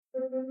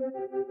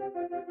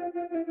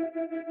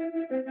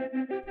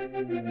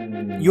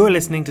You're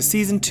listening to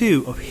Season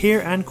 2 of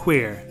Here and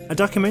Queer, a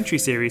documentary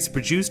series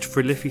produced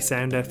for Liffey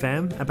Sound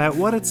FM about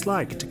what it's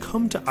like to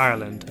come to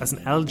Ireland as an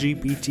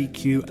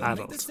LGBTQ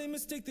adult.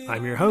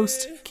 I'm your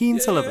host, Cian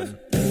Sullivan.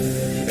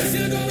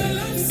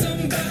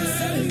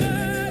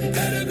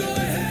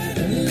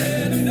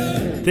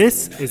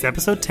 This is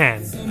episode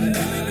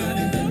 10.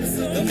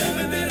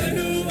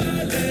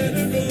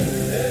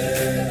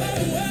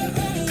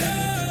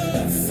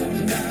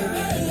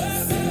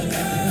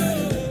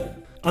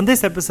 On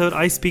this episode,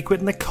 I speak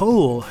with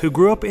Nicole, who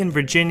grew up in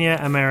Virginia,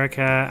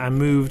 America, and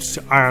moved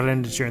to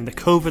Ireland during the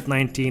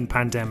COVID-19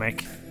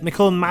 pandemic.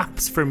 Nicole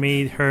maps for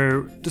me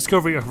her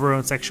discovery of her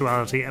own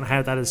sexuality and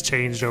how that has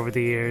changed over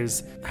the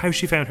years, how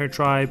she found her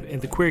tribe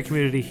in the queer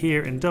community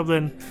here in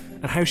Dublin,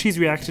 and how she's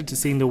reacted to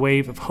seeing the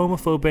wave of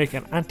homophobic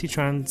and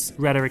anti-trans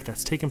rhetoric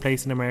that's taking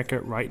place in America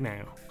right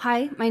now.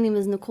 Hi, my name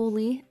is Nicole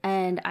Lee,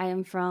 and I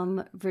am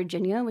from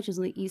Virginia, which is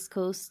on the east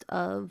coast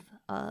of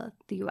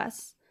the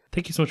US.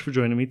 Thank you so much for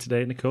joining me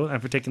today, Nicole,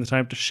 and for taking the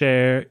time to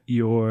share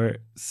your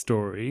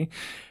story.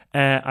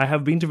 I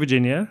have been to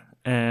Virginia,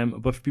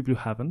 but for people who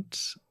haven't,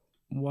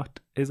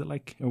 what is it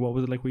like, or what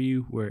was it like where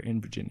you were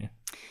in Virginia?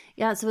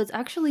 Yeah, so it's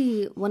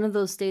actually one of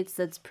those states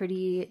that's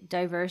pretty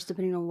diverse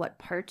depending on what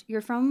part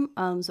you're from.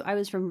 So I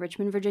was from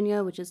Richmond,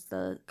 Virginia, which is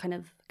the kind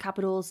of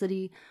capital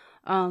city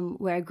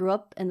where I grew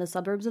up in the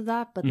suburbs of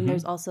that. But then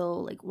there's also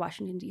like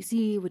Washington,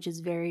 D.C., which is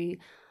very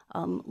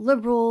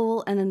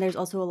liberal, and then there's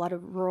also a lot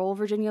of rural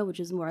Virginia, which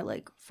is more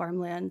like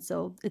farmland.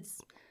 So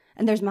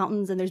and there's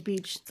mountains and there's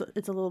beach. So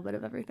it's a little bit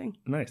of everything.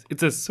 Nice.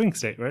 It's a swing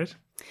state, right?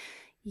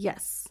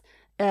 Yes,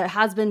 it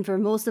has been for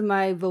most of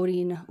my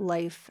voting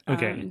life.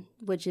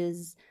 Which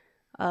is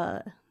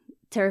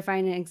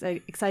terrifying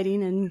and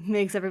exciting, and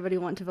makes everybody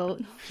want to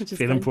vote. Which is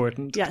feel good.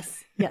 Important.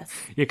 Yes. Yeah,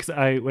 because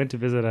I went to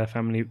visit a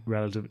family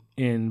relative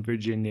in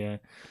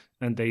Virginia,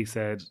 and they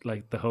said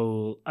like the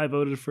whole "I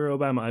voted for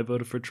Obama, I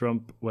voted for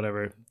Trump,"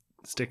 whatever.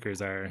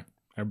 Stickers are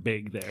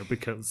big there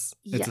because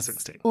it's a swing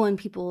state. On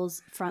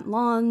people's front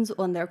lawns,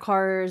 on their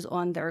cars,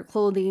 on their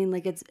clothing.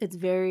 Like it's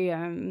very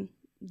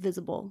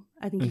visible.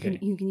 I think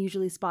you can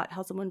usually spot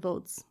how someone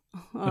votes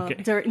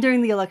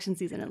during the election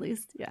season, at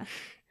least. Yeah.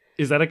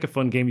 Is that like a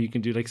fun game you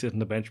can do, like sit on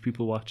the bench,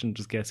 people watch and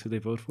just guess who they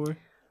vote for?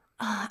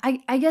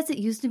 I guess it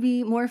used to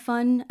be more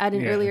fun at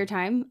an earlier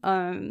time.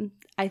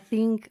 I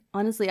think,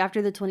 honestly,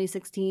 after the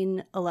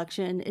 2016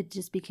 election, it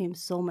just became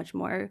so much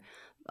more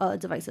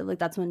divisive. Like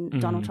that's when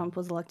Donald Trump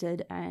was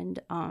elected,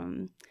 and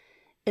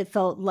it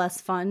felt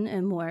less fun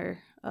and more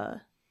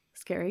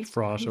scary.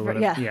 Fraught or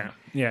whatever.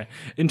 Yeah.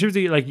 In terms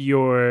of like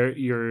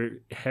your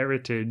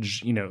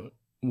heritage,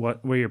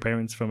 what were your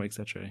parents from,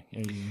 etc.?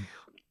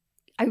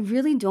 I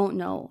really don't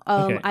know.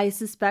 I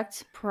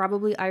suspect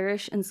probably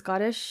Irish and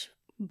Scottish,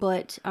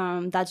 but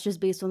that's just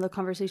based on the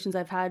conversations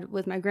I've had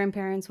with my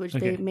grandparents, which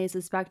they may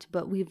suspect.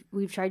 But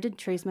we've tried to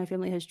trace my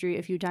family history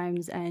a few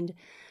times and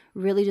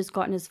really just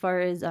gotten as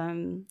far as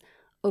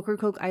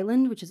Ocracoke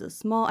Island, which is a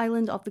small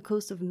island off the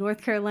coast of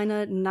North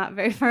Carolina, not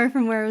very far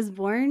from where I was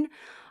born.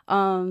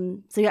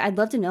 So yeah, I'd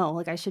love to know.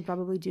 Like I should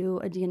probably do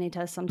a DNA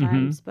test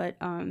sometimes, but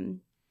no,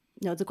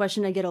 it's a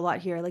question I get a lot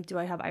here. Like, do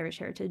I have Irish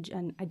heritage?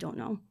 And I don't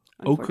know.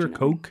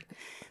 Ocracoke?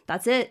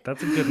 That's it.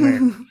 That's a good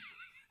name.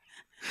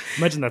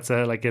 Imagine that's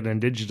like an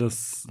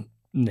indigenous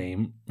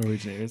name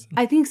originally, is it?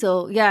 I think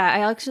so. Yeah, I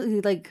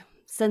actually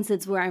since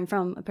it's where I'm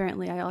from,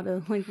 apparently I ought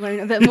to learn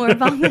a bit more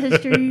about the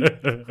history.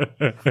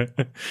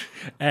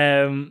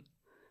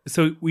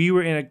 So we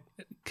were in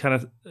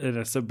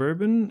a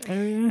suburban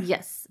area?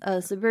 Yes,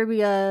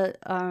 suburbia,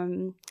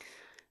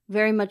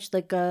 very much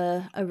like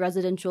a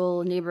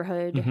residential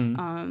neighborhood,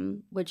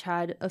 which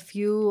had a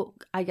few,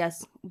 I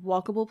guess,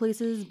 walkable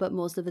places, but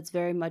most of it's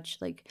very much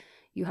like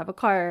you have a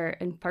car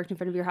and parked in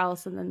front of your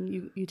house, and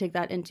then you take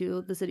that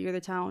into the city or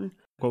the town.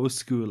 What was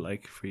school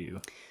like for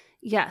you?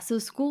 Yeah, so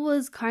school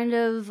was kind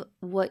of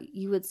what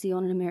you would see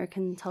on an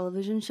American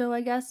television show, I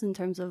guess, in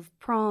terms of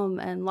prom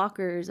and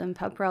lockers and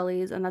pep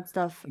rallies and that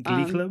stuff.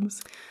 Glee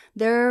clubs?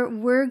 There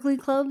were glee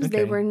clubs. Okay.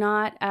 They were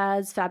not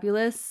as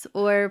fabulous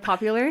or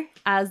popular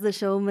as the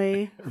show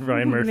may.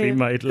 Ryan Murphy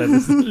might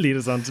lead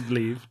us on to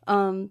believe.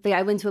 But yeah,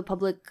 I went to a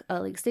public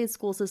state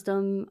school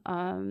system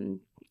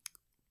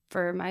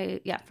for my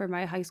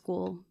high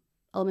school,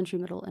 elementary,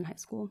 middle, and high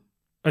school.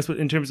 I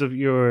suppose in terms of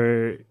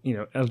your,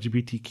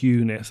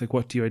 LGBTQ-ness, like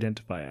what do you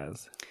identify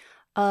as?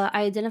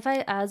 I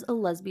identify as a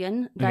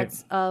lesbian.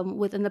 That's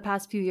within the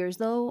past few years,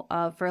 though.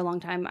 For a long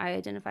time, I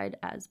identified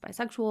as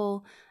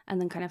bisexual,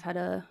 and then kind of had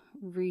a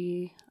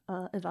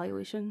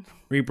evaluation.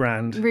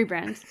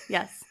 Rebrand,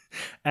 yes.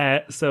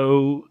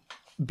 So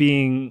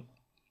being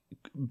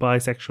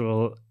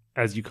bisexual,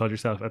 as you called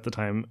yourself at the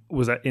time,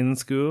 was that in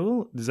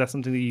school? Is that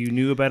something that you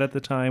knew about at the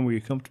time? Were you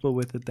comfortable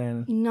with it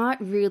then? Not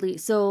really.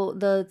 So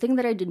the thing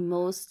that I did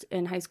most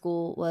in high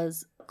school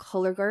was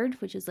color guard,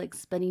 which is like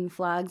spinning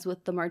flags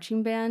with the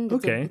marching band.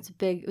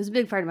 It was a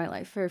big part of my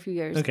life for a few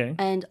years. Okay.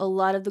 And a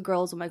lot of the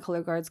girls on my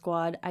color guard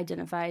squad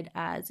identified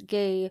as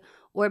gay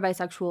or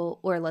bisexual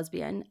or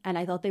lesbian, and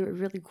I thought they were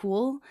really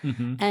cool.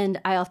 Mm-hmm.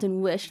 And I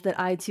often wished that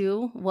I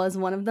too was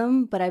one of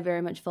them, but I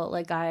very much felt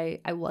like I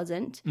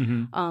wasn't.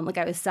 Mm-hmm. Like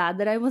I was sad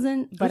that I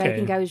wasn't, but Okay. I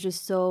think I was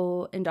just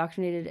so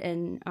indoctrinated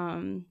in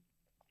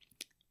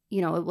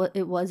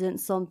it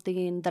wasn't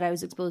something that I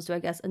was exposed to, I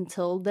guess,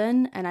 until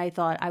then. And I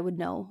thought I would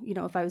know,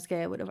 if I was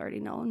gay, I would have already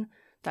known,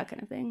 that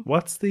kind of thing.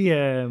 What's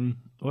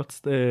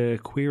the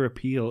queer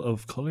appeal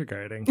of color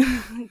guarding?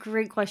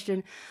 Great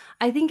question.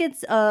 I think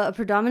it's a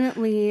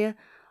predominantly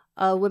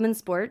a women's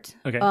sport.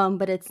 Okay.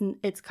 But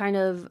it's kind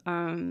of,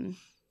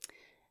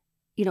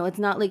 it's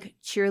not like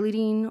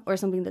cheerleading or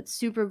something that's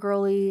super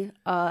girly.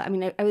 I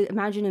would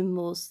imagine in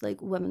most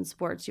like women's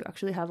sports, you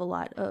actually have a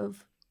lot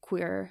of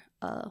queer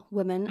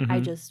women. Mm-hmm. I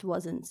just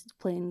wasn't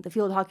playing the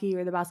field hockey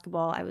or the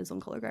basketball. I was on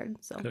color guard,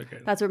 so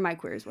that's where my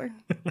queers were.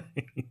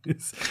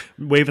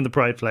 Waving the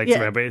pride flags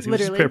around, basically.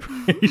 Literally. Just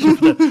preparation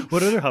for that.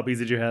 What other hobbies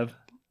did you have?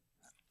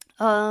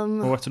 Or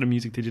what sort of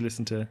music did you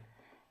listen to?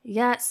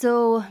 Yeah,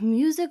 so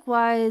music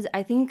wise,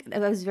 I think I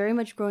was very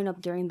much growing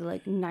up during the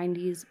like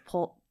 90s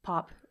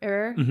pop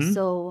era. Mm-hmm.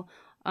 So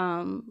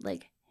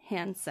like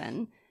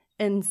Hanson,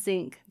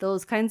 NSYNC,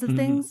 those kinds of Mm-hmm.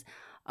 things.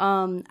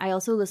 I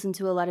also listened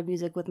to a lot of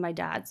music with my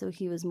dad, so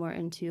he was more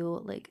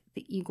into like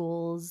the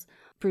Eagles,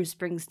 Bruce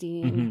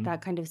Springsteen, Mm-hmm.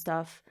 that kind of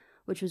stuff,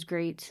 which was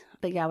great.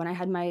 But yeah, when I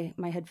had my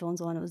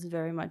headphones on, it was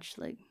very much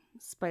like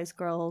Spice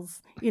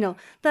Girls,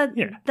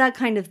 that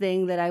kind of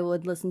thing that I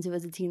would listen to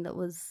as a teen that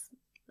was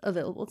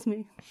available to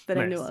me that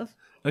Nice. I knew of.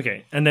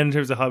 Okay, and then in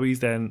terms of hobbies,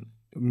 then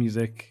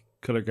music,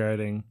 color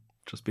guarding,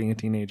 just being a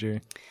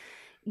teenager.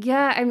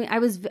 Yeah, I mean, I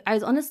was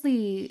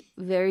honestly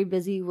very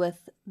busy with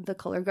the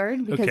color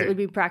guard because it would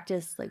be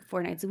practice like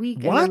 4 nights a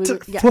week. What?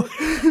 And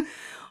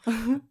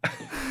then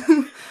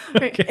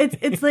Right.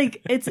 It's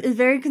like it's a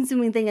very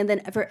consuming thing, and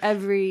then for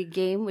every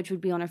game, which would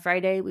be on a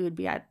Friday, we would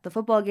be at the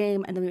football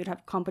game, and then we would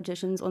have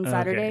competitions on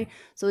Saturday.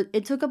 So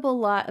it took up a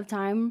lot of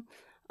time.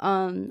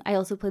 I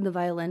also played the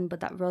violin, but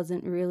that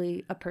wasn't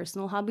really a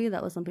personal hobby.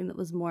 That was something that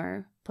was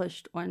more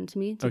pushed onto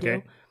me to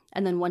do.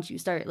 And then once you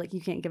start, like,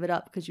 you can't give it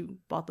up because you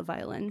bought the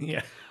violin.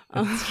 Yeah,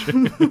 that's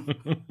true.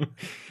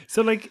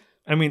 So, like,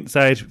 I mean,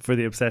 aside for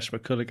the obsession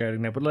with color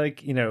guarding now, but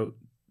like,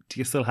 do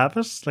you still have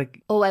it?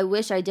 Like, oh, I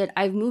wish I did.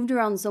 I've moved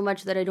around so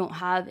much that I don't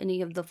have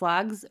any of the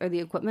flags or the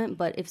equipment.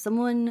 But if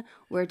someone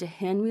were to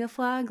hand me a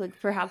flag, like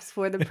perhaps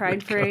for the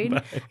Pride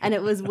Parade, and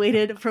it was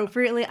weighted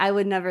appropriately, I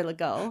would never let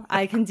go.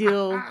 I can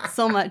do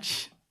so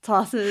much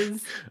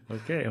tosses.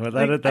 Okay, well,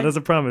 that is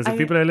a promise. If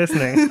people are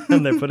listening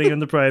and they're putting in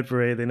the Pride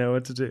Parade, they know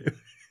what to do.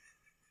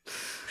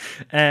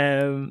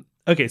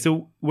 Okay,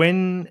 so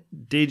when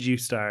did you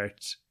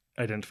start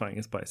identifying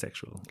as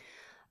bisexual?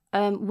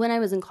 When I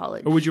was in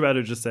college. Or would you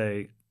rather just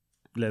say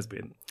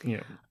lesbian?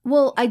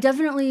 Well, I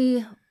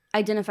definitely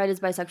identified as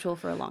bisexual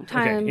for a long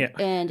time. Okay, yeah.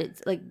 And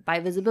it's like bi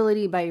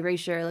visibility, bi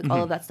erasure, like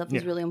all of that stuff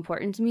was really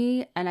important to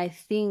me. And I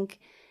think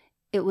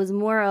it was the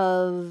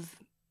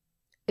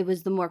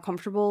more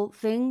comfortable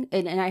thing.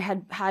 And I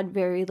had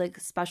very like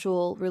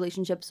special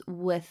relationships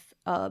with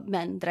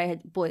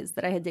boys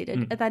that I had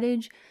dated at that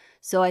age.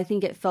 So I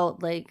think it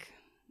felt like,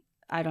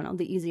 I don't know,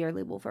 the easier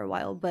label for a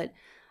while. But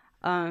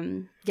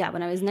when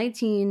I was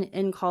 19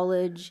 in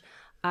college,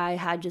 I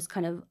had just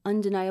kind of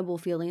undeniable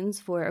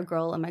feelings for a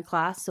girl in my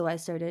class. So I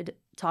started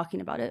talking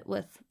about it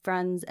with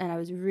friends, and I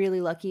was really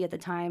lucky at the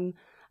time.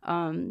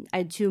 I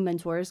had 2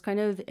 mentors kind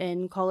of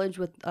in college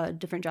with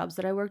different jobs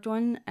that I worked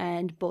on,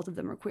 and both of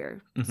them were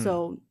queer. Mm-hmm.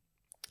 So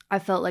I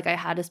felt like I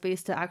had a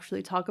space to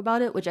actually talk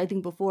about it, which I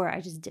think before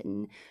I just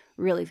didn't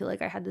really feel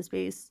like I had the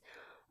space.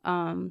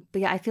 But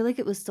yeah, I feel like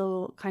it was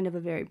still kind of a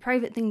very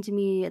private thing to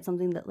me. It's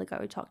something that like I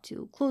would talk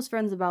to close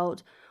friends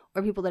about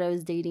or people that I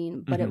was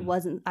dating, but I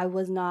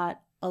was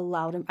not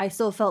allowed. I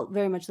still felt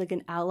very much like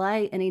an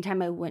ally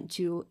anytime I went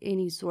to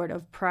any sort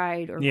of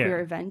pride or queer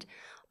event.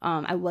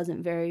 I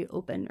wasn't very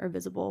open or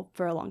visible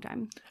for a long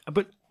time.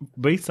 But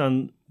based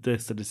on the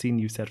scene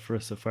you set for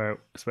us so far,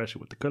 especially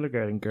with the color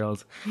guarding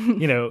girls,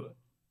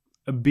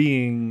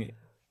 being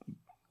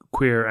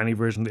queer, any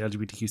version of the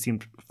LGBTQ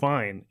seemed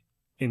fine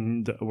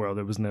in the world.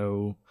 There was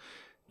no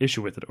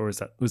issue with it, or was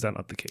that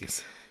not the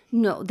case?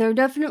 No, there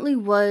definitely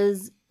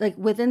was, like,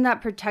 within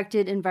that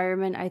protected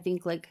environment. I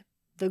think like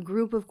the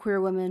group of queer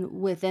women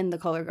within the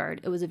color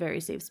guard, it was a very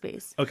safe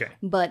space. Okay.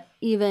 But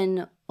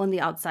even on the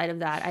outside of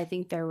that, I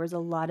think there was a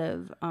lot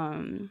of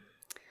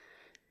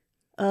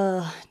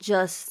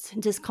just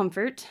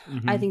discomfort.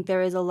 Mm-hmm. I think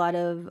there is a lot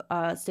of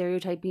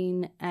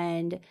stereotyping,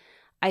 and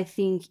I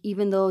think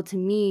even though to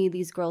me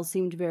these girls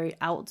seemed very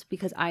out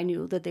because I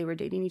knew that they were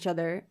dating each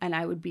other, and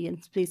I would be in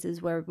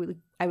spaces where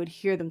I would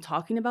hear them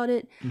talking about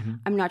it,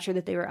 I'm not sure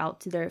that they were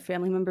out to their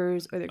family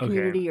members or their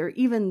community or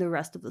even the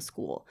rest of the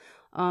school.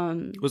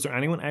 Was there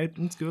anyone out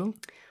in school?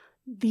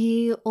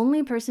 The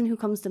only person who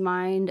comes to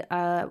mind,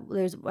 I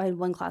had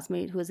one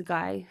classmate who was a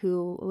guy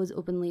who was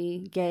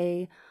openly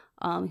gay.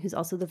 Who's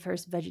also the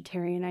first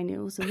vegetarian I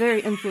knew. So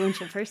very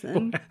influential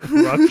person.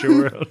 Rocked your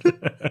world.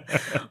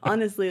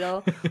 Honestly,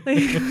 though.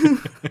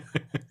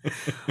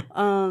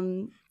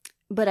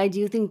 But I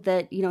do think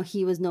that, you know,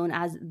 he was known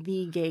as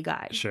the gay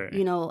guy. Sure.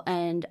 You know,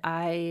 and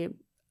I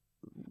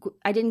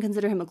didn't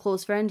consider him a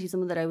close friend. He's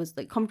someone that I was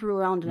like comfortable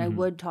around and I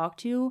would talk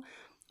to.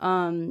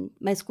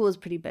 My school is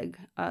pretty big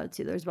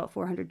too. There's about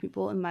 400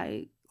 people in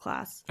my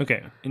class.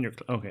 Okay.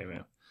 Okay,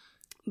 yeah.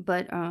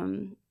 But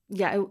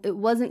yeah, it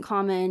wasn't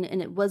common,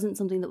 and it wasn't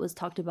something that was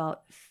talked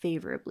about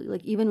favorably.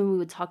 Like even when we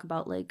would talk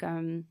about like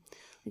Ellen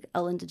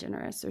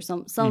DeGeneres or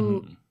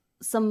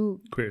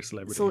some queer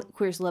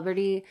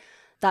celebrity,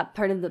 that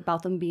part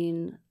about them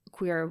being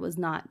queer was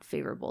not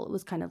favorable. It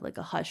was kind of like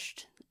a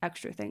hushed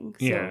extra thing.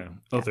 So,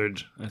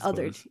 othered.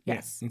 Othered,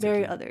 yes, yeah, exactly.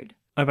 Very othered.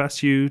 I've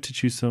asked you to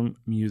choose some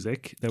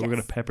music that we're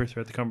going to pepper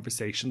throughout the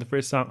conversation. The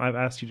first song I've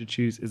asked you to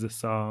choose is a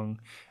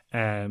song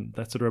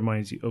that sort of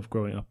reminds you of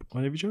growing up.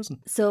 What have you chosen?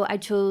 So I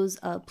chose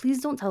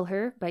Please Don't Tell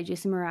Her by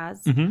Jason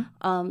Mraz.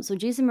 So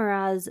Jason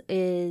Mraz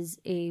is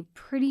a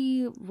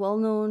pretty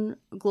well-known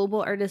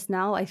global artist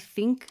now, I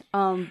think.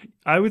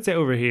 I would say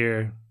over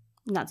here,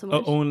 not so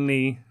much.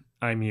 Only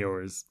I'm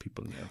Yours,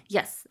 people know.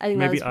 Yes. I think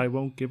Maybe I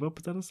Won't Give Up.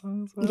 Is that a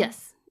song as well?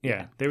 Yes.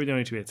 Yeah, they were the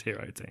only two hits here,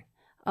 I'd say.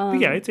 But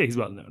yeah, I'd say he's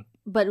well known.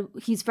 But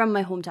he's from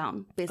my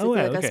hometown, basically.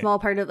 A small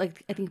part of,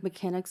 like, I think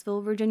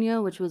Mechanicsville,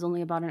 Virginia, which was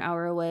only about an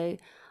hour away.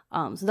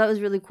 So that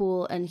was really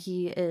cool. And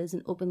he is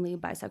an openly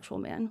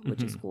bisexual man,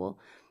 which is cool.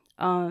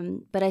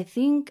 But I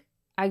think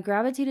I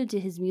gravitated to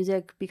his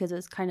music because it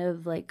was kind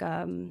of like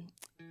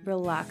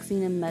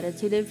relaxing and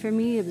meditative for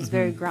me. It was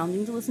very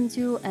grounding to listen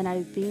to. And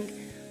I think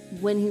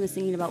when he was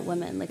singing about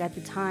women, like at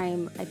the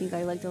time, I think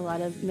I liked a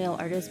lot of male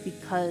artists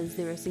because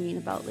they were singing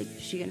about like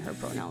she and her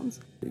pronouns.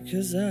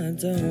 Because I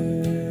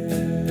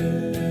don't.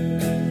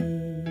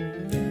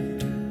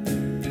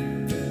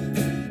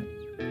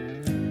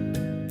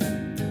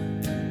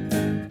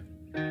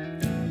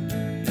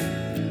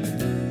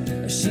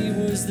 She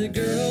was the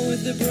girl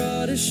with the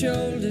broadest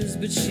shoulders,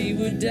 but she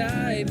would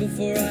die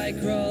before I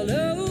crawled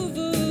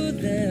over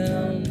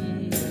them.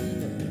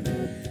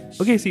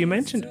 Okay, so you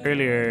mentioned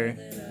earlier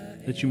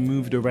that you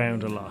moved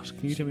around a lot.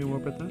 Can you tell me more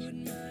about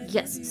that?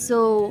 Yes.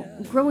 So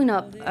growing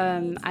up,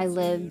 I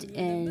lived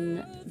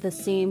in the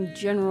same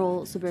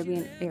general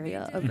suburban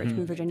area of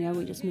Richmond, Virginia.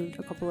 We just moved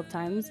a couple of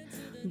times.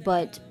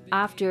 But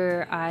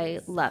after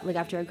I left, like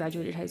after I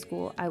graduated high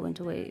school, I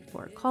went away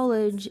for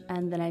college,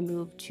 and then I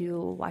moved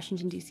to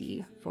Washington,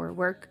 D.C. for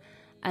work.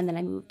 And then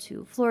I moved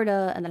to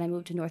Florida, and then I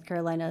moved to North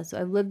Carolina. So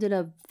I've lived in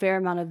a fair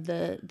amount of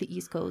the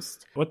East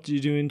Coast. What did you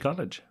do in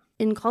college?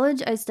 In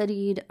college, I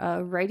studied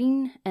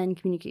writing and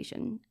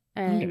communication.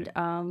 And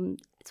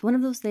it's one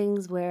of those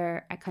things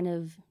where I kind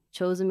of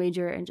chose a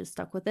major and just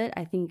stuck with it.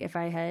 I think if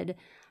I had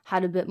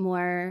had a bit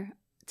more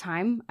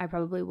time, I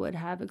probably would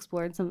have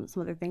explored some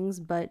other things.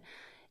 But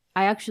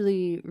I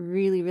actually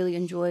really, really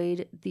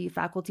enjoyed the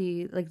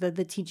faculty, like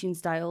the teaching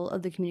style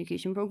of the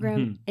communication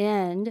program.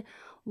 And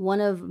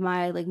one of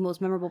my like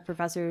most memorable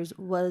professors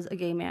was a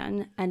gay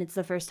man. And it's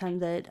the first time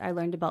that I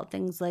learned about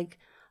things like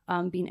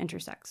being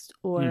intersex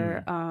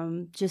or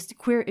just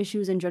queer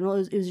issues in general.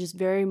 It was just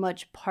very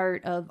much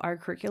part of our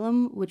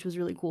curriculum, which was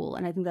really cool.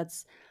 And I think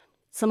that's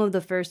some of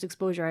the first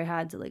exposure I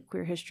had to like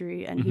queer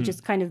history. And he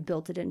just kind of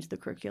built it into the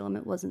curriculum.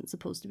 It wasn't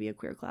supposed to be a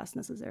queer class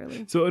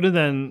necessarily. So other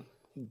than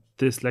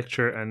this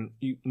lecture, and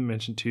you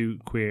mentioned two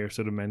queer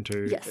sort of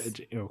mentors,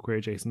 queer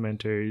adjacent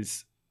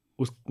mentors,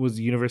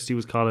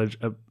 was college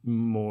a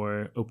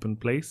more open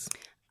place?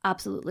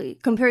 Absolutely.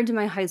 Compared to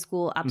my high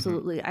school,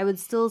 absolutely. I would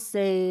still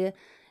say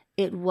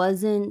it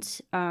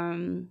wasn't,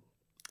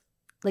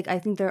 like, I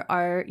think there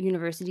are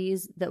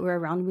universities that were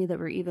around me that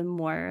were even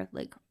more,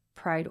 like,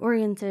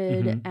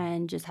 pride-oriented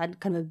and just had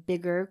kind of a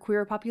bigger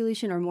queer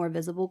population or more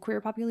visible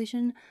queer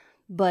population.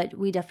 But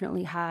we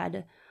definitely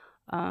had,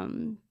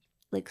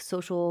 like,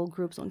 social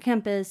groups on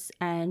campus,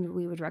 and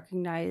we would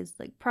recognize,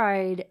 like,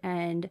 pride.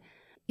 And,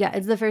 yeah,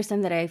 it's the first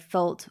time that I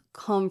felt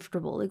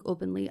comfortable, like,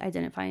 openly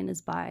identifying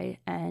as bi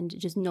and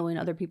just knowing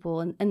other people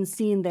and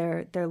seeing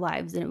their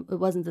lives. And it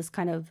wasn't this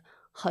kind of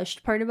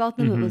hushed part about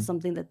them. It was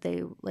something that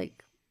they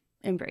like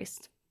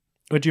embraced.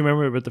 What do you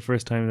remember about the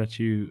first time that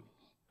you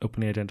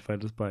openly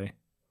identified as bi?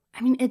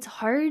 I mean, it's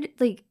hard,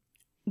 like,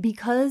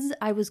 because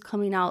I was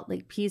coming out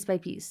like piece by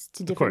piece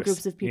to different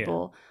groups of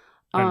people.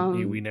 Yeah.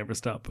 And we never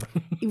stop.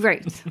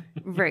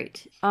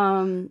 right.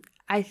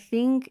 I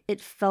think it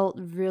felt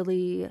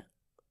really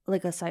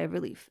like a sigh of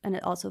relief, and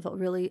it also felt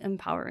really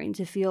empowering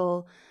to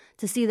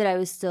see that I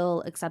was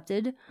still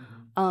accepted.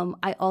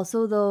 I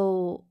also,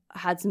 though,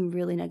 had some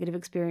really negative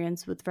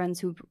experience with friends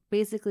who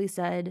basically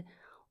said,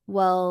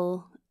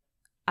 well,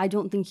 I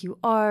don't think you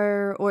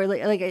are, or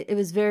like it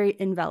was very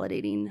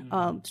invalidating.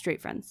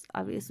 Straight friends,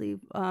 obviously.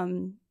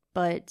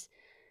 But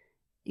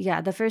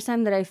yeah, the first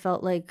time that I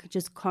felt like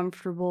just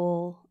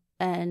comfortable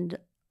and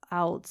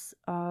out,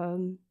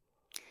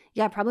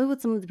 probably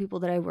with some of the people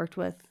that I worked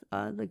with,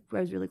 like I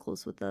was really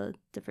close with the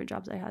different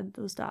jobs I had,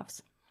 those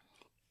staffs.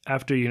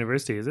 After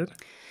university, is it?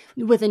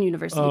 Within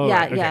university,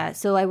 right, okay. Yeah.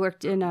 So I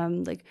worked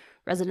in like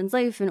residence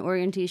life and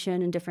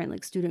orientation and different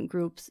like student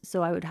groups.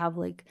 So I would have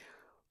like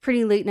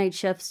pretty late night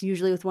shifts,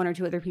 usually with one or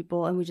two other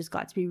people, and we just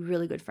got to be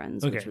really good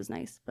friends, which was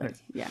nice. But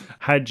yeah.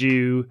 Had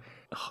you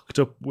hooked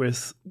up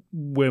with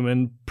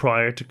women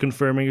prior to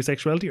confirming your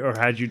sexuality, or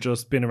had you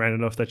just been around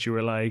enough that you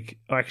were like,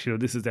 oh, actually, no,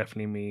 this is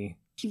definitely me?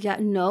 Yeah,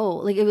 no.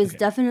 Like, it was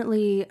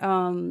definitely...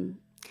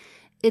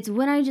 it's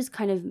when I just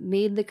kind of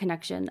made the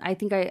connection. I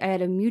think I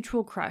had a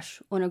mutual crush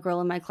on a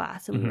girl in my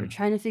class, and we were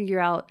trying to figure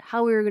out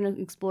how we were going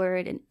to explore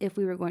it and if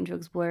we were going to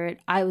explore it.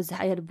 I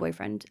had a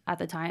boyfriend at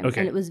the time,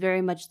 and it was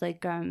very much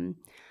like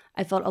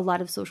I felt a lot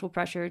of social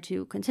pressure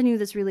to continue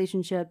this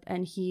relationship,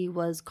 and he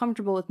was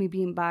comfortable with me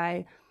being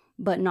bi,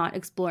 but not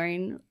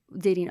exploring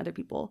dating other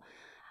people.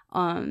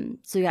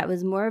 So yeah, it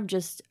was more of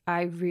just,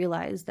 I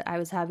realized that I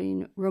was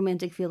having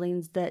romantic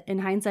feelings that in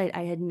hindsight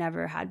I had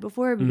never had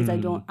before, because I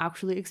don't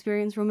actually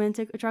experience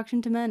romantic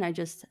attraction to men. I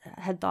just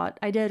had thought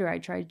I did, or I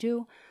tried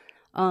to.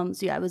 So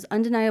yeah, it was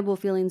undeniable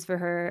feelings for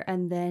her.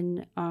 And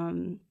then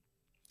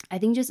I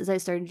think just as I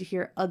started to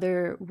hear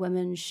other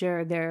women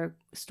share their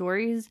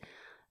stories,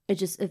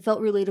 it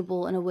felt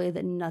relatable in a way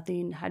that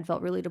nothing had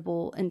felt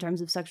relatable in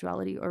terms of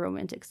sexuality or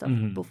romantic stuff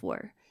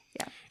before.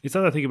 Yeah, it's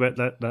not that thing about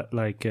that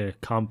like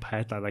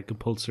compet, that like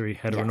compulsory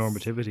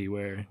heteronormativity,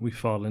 where we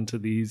fall into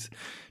these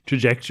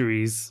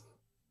trajectories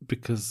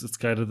because it's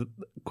kind of the,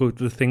 quote,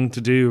 the thing to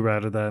do,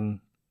 rather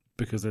than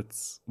because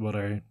it's what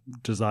our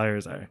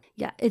desires are.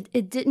 Yeah,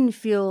 it didn't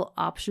feel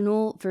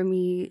optional for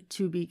me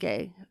to be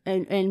gay,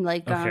 and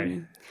like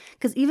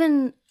because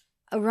even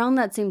around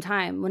that same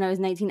time, when I was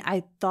 19,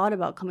 I thought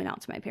about coming out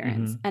to my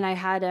parents. And I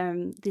had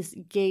this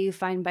Gay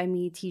Fine By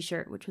Me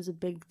t-shirt, which was a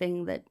big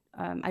thing that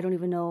I don't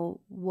even know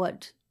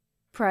what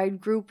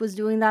pride group was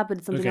doing that, but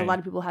it's something a lot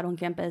of people had on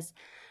campus.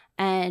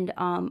 And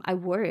I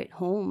wore it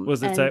home.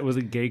 Was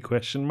it gay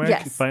question mark?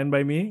 Yes. Fine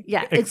by me?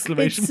 Yeah.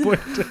 Exclamation point.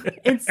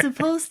 It's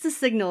supposed to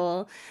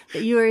signal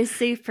that you are a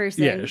safe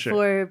person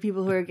for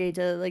people who are gay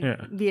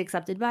to be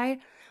accepted by.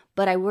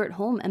 But I wore it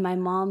home, and my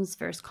mom's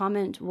first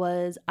comment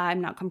was,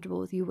 I'm not comfortable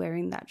with you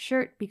wearing that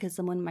shirt because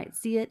someone might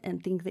see it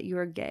and think that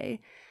you're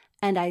gay.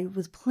 And I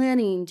was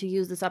planning to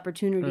use this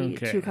opportunity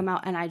to come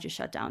out, and I just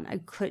shut down. I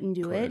couldn't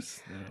do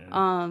it.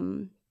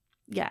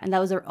 Yeah. And that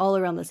was all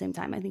around the same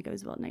time. I think I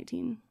was about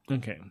 19.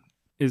 Okay.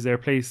 Is there a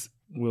place,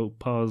 we'll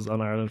pause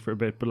on Ireland for a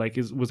bit, but like,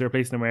 was there a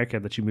place in America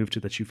that you moved to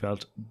that you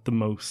felt the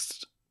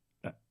most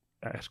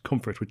at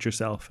comfort with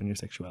yourself and your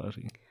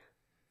sexuality?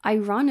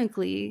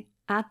 Ironically,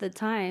 at the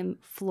time,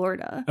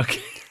 Florida.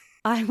 Okay.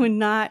 I would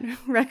not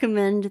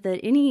recommend that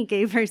any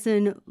gay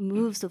person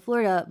moves to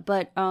Florida,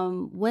 but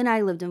when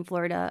I lived in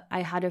Florida,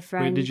 I had a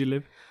friend. Where did you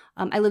live?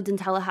 I lived in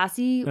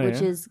Tallahassee,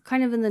 which is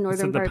kind of in the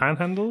northern part. The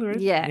Panhandle, right?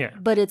 Yeah,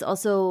 but it's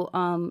also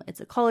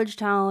it's a college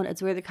town.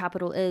 It's where the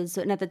capital is.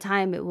 So, and at the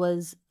time, it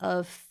was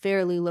a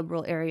fairly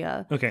liberal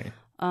area. Okay.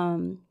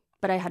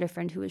 But I had a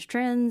friend who was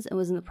trans and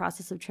was in the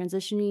process of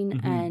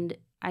transitioning, and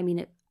I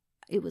mean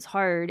it was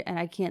hard, and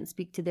I can't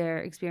speak to their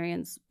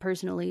experience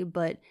personally,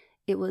 but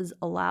it was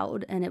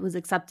allowed and it was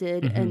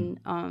accepted, and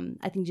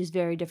I think just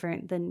very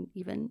different than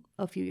even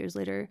a few years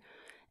later.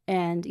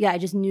 And yeah, I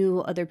just knew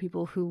other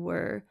people who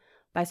were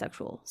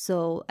bisexual.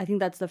 So I think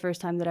that's the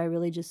first time that I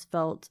really just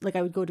felt like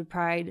I would go to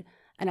Pride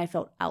and I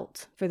felt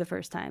out for the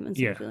first time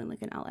instead of feeling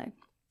like an ally.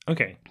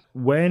 Okay.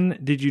 When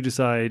did you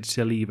decide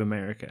to leave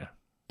America?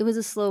 It was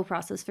a slow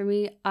process for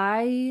me.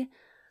 I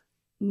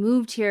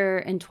moved here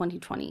in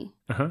 2020.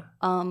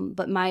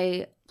 But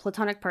my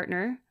platonic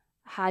partner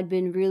had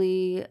been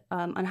really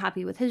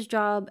unhappy with his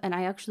job, and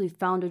I actually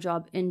found a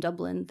job in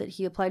Dublin that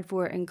he applied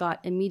for and got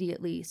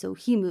immediately. So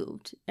he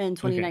moved in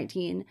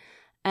 2019. Okay.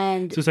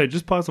 And so sorry,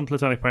 just pause on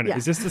platonic partner. Yeah.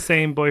 Is this the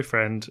same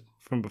boyfriend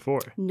from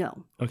before?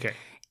 No. Okay.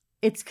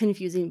 It's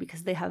confusing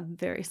because they have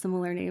very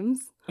similar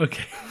names.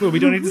 Okay. Well, we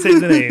don't need to say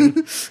the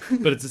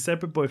name, but it's a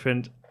separate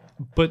boyfriend.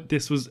 But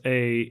this was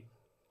an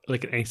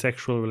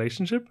asexual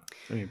relationship?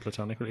 I mean,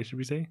 platonic relationship,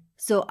 you say?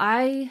 So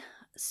I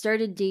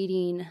started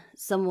dating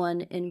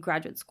someone in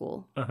graduate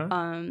school.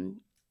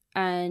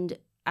 And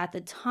at the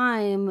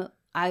time,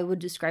 I would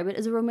describe it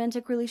as a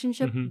romantic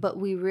relationship, but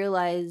we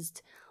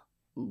realized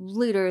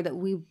later that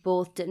we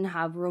both didn't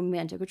have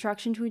romantic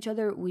attraction to each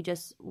other. We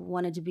just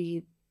wanted to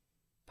be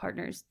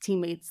partners,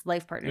 teammates,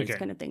 life partners,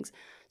 kind of things.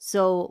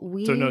 So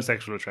no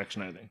sexual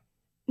attraction either.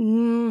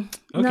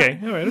 Okay,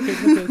 all right,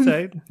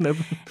 okay. No,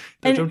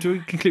 don't jump to a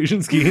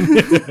conclusion scheme.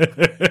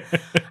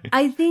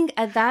 I think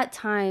at that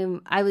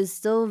time I was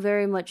still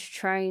very much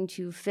trying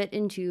to fit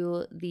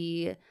into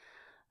the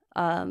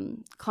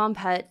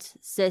compet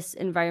cis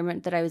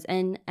environment that I was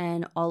in,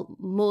 and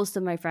most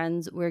of my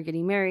friends were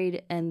getting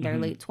married in their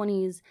late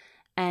 20s,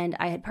 and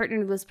I had partnered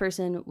with this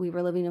person. We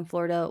were living in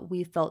Florida.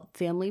 We felt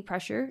family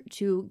pressure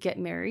to get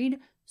married,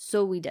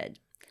 so we did.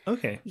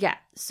 Okay. Yeah.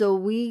 So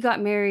we got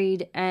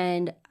married,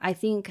 and I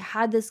think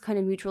had this kind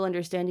of mutual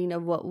understanding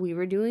of what we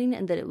were doing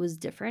and that it was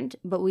different,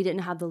 but we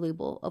didn't have the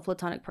label of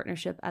platonic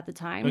partnership at the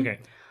time. Okay.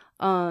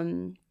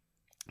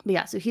 But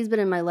yeah, so he's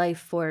been in my life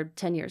for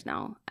 10 years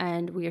now,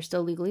 and we are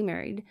still legally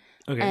married.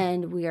 Okay.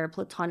 And we are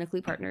platonically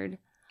partnered.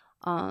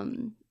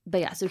 But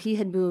yeah, so he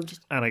had moved.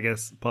 And I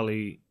guess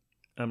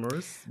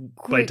polyamorous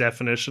by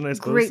definition, I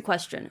suppose? Great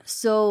question.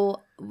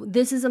 So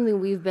this is something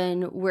we've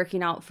been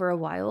working out for a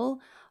while.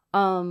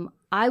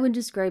 I would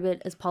describe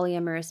it as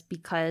polyamorous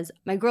because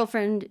my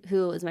girlfriend,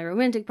 who is my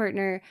romantic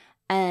partner,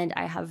 and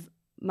I have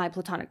my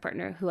platonic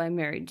partner who I'm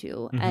married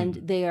to, and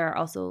they are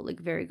also like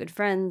very good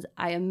friends.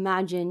 I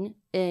imagine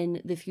in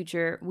the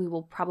future we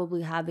will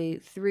probably have a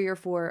 3 or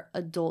 4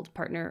 adult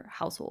partner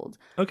household.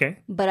 Okay.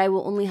 But I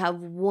will only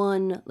have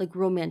one like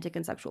romantic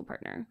and sexual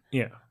partner.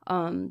 Yeah.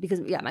 Because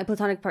my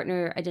platonic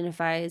partner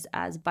identifies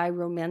as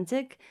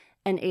biromantic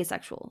and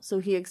asexual. So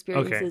he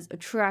experiences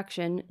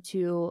attraction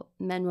to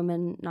men,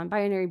 women,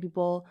 non-binary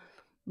people,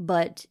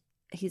 but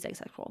he's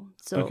asexual.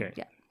 So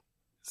yeah.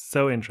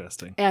 So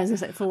interesting. Yeah, I was gonna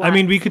say, it's a lot. I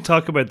mean, we could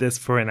talk about this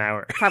for an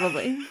hour.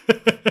 Probably.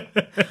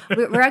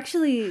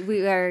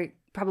 we are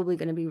probably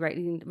going to be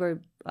writing.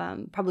 We're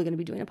probably going to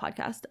be doing a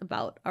podcast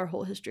about our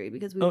whole history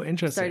because we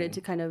started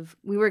to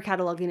we were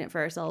cataloging it for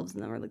ourselves,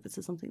 and then we're like, this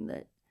is something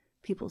that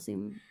people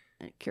seem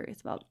curious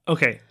about.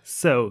 Okay,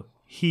 so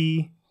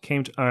he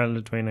came to Ireland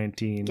in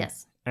 2019.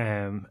 Yes.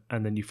 And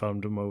then you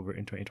found him over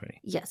in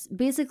 2020. Yes.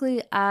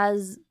 Basically,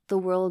 as the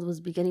world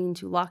was beginning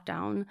to lock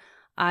down,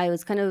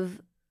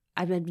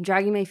 I've been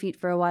dragging my feet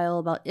for a while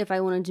about if I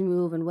wanted to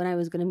move and when I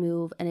was going to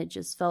move, and it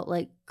just felt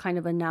like kind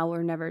of a now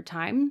or never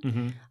time.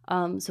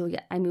 So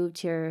yeah, I moved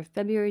here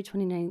February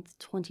 29th,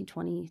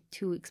 2020,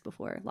 2 weeks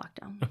before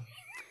lockdown.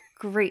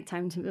 Great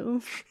time to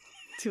move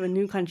to a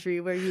new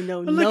country where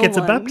no one. It's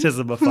a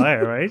baptism of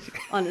fire, right?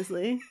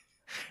 Honestly.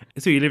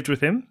 So you lived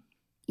with him?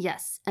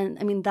 Yes. And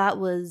I mean, that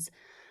was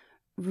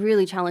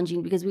really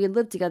challenging because we had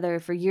lived together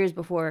for years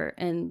before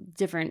in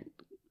different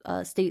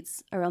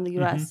states around the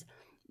U.S.,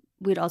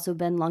 We'd also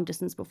been long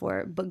distance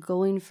before, but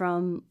going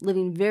from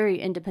living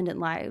very independent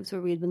lives where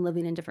we had been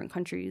living in different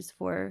countries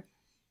for,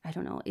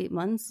 8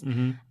 months,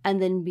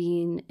 and then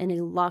being in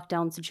a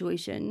lockdown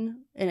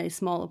situation in a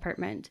small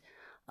apartment.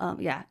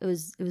 It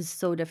was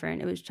so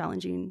different. It was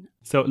challenging.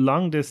 So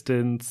long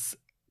distance,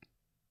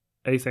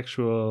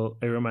 asexual,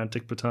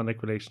 aromantic,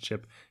 platonic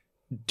relationship.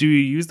 Do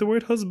you use the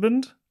word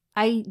husband?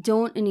 I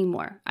don't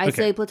anymore. I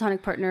say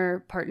platonic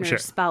partner,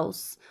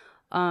 spouse.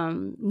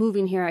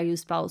 Moving here, I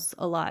use spouse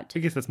a lot. I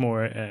guess that's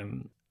more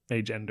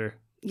a gender.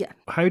 Yeah.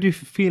 How do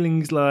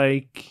feelings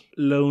like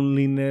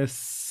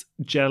loneliness,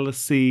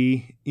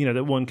 jealousy,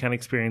 that one can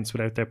experience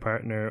without their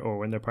partner or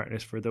when their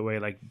partner's further away,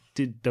 like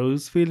did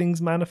those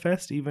feelings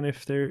manifest even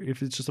if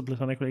it's just a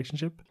platonic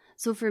relationship?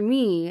 So for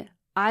me,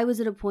 I was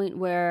at a point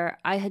where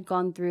I had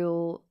gone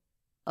through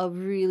a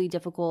really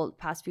difficult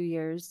past few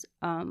years.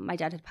 My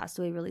dad had passed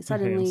away really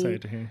suddenly. Okay, I'm sorry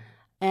to hear.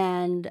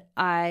 And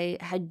I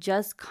had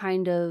just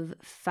kind of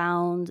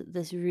found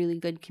this really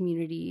good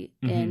community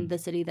in the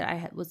city that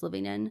I was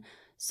living in.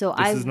 So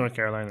this is North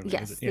Carolina.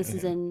 Yes, this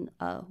is in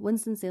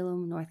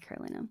Winston-Salem, North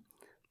Carolina.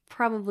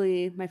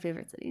 Probably my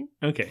favorite city.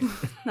 Okay.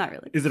 Not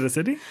really. Is it a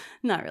city?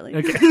 Not really.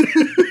 Okay.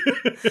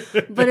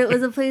 But it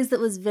was a place that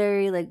was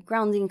very like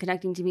grounding,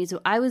 connecting to me.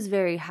 So I was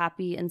very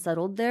happy and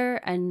settled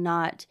there and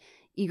not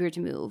eager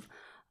to move.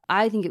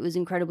 I think it was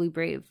incredibly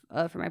brave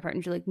for my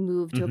partner to like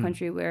move to a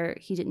country where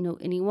he didn't know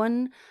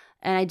anyone.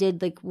 And I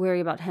did like worry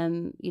about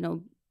him,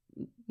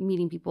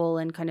 meeting people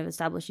and kind of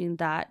establishing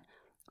that.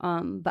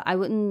 But I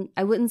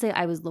wouldn't say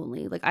I was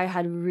lonely. Like I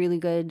had really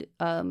good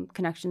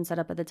connection set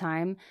up at the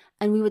time,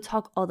 and we would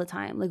talk all the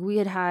time. Like we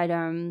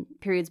had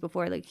periods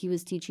before, like he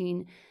was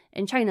teaching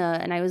in China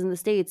and I was in the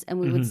States, and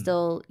we would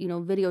still,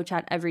 video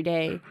chat every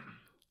day.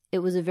 It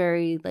was a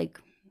very like,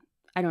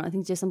 I don't know, I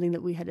think it's just something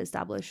that we had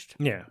established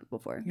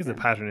before. It's a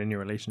pattern in your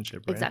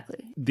relationship, right?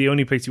 Exactly. The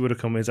only place you would have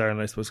come is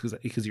Ireland, I suppose,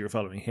 because you were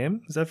following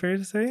him. Is that fair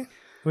to say?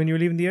 When you were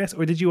leaving the US?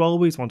 Or did you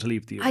always want to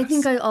leave the US? I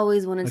think I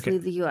always wanted to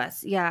leave the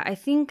US. Yeah, I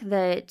think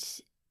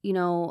that,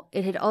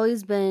 it had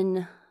always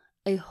been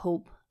a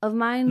hope of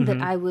mine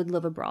that I would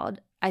live abroad.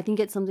 I think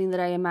it's something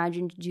that I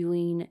imagined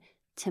doing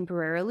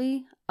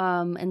temporarily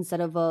instead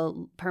of a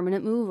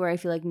permanent move, where I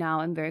feel like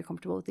now I'm very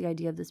comfortable with the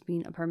idea of this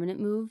being a permanent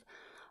move.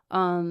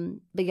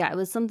 But yeah, it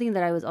was something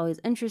that I was always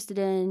interested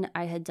in.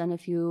 I had done a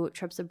few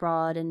trips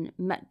abroad and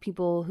met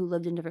people who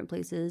lived in different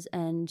places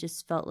and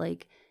just felt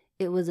like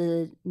it was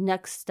a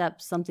next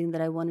step, something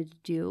that I wanted to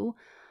do.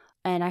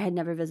 And I had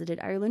never visited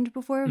Ireland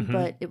before,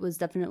 but it was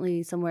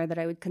definitely somewhere that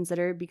I would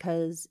consider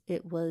because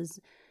it was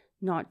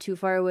not too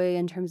far away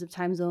in terms of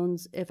time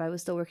zones. If I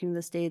was still working in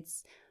the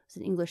States, it's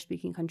an English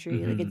speaking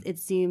country. Like it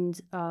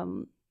seemed,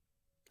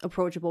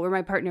 approachable, where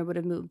my partner would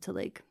have moved to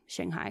like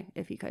Shanghai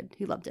if he could.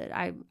 He loved it.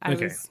 I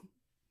was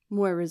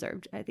more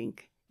reserved, I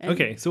think.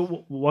 And so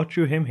what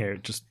drew him here?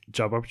 Just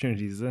job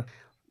opportunities, is it?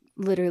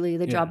 Literally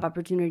the job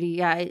opportunity.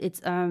 Yeah,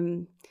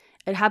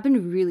 it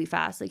happened really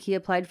fast. Like he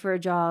applied for a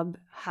job,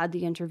 had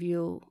the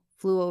interview,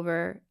 flew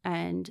over,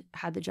 and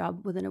had the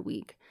job within a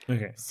week.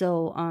 Okay.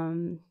 So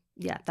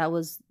that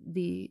was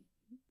the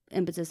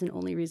impetus and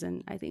only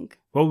reason, I think.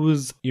 What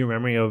was your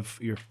memory of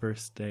your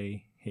first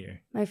day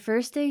here? My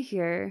first day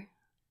here,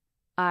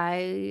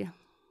 I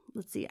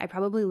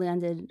probably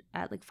landed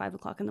at like 5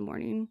 o'clock in the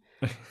morning.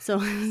 So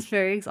I was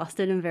very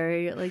exhausted and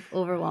very like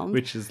overwhelmed.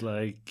 Which is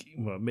like,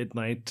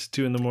 midnight,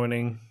 2 in the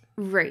morning?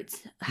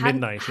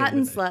 Midnight.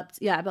 Hadn't slept.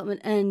 Yeah,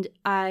 and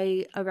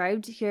I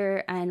arrived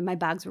here and my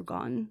bags were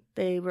gone.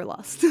 They were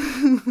lost.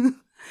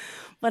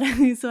 But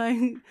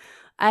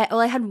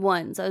I had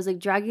one. So I was like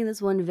dragging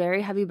this one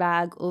very heavy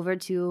bag over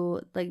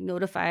to like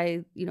notify,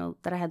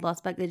 that I had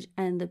lost baggage.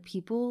 And the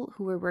people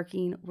who were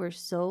working were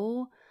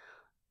so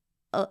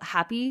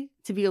happy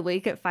to be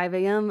awake at 5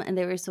 a.m. and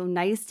they were so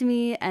nice to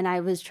me, and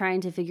I was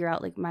trying to figure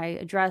out like my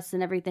address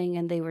and everything,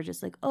 and they were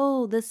just like,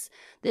 oh, this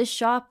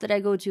shop that I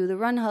go to, the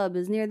Run Hub,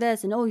 is near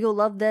this, and oh, you'll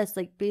love this,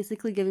 like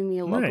basically giving me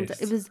a welcome.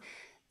 Nice. It was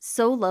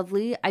so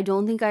lovely. I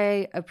don't think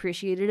I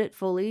appreciated it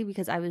fully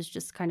because I was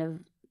just kind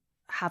of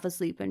half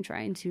asleep and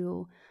trying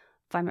to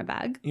find my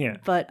bag. Yeah.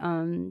 But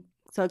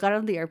so I got out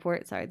of the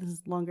airport. Sorry, this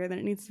is longer than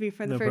it needs to be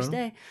for the first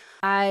problem. day.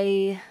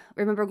 I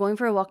remember going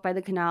for a walk by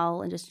the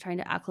canal and just trying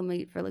to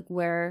acclimate for like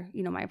where,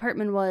 my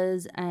apartment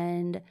was,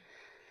 and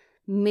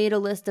made a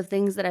list of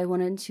things that I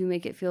wanted to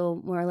make it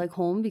feel more like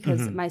home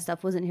because my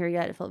stuff wasn't here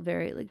yet. It felt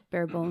very like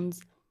bare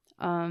bones.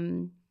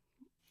 Where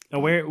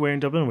in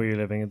Dublin were you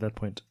living at that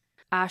point?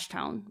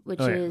 Ashtown,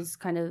 which is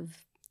kind of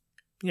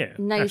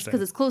nice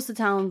because it's close to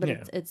town, but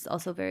it's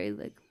also very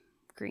like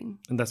green.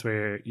 And that's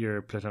where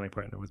your platonic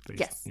partner was based?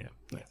 Yes. Yeah.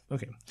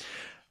 Okay.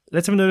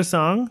 Let's have another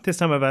song. This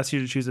time I've asked you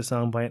to choose a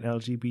song by an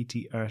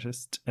LGBT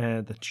artist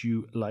that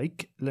you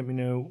like. Let me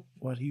know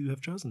what you have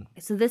chosen.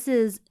 So this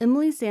is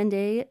Emeli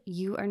Sandé,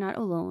 You Are Not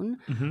Alone.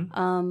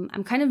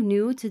 I'm kind of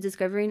new to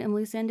discovering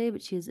Emeli Sandé,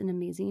 but she is an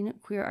amazing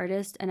queer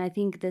artist. And I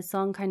think this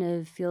song kind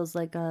of feels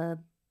like a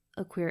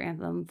queer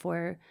anthem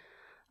for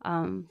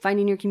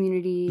finding your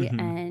community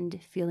and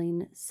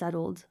feeling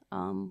settled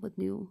with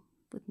new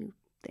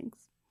things.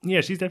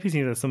 Yeah, she's definitely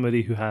seen as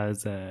somebody who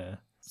has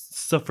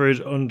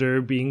suffered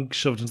under being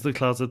shoved into the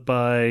closet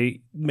by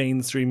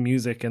mainstream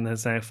music and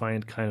has now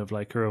find kind of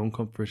like her own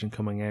comfort in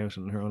coming out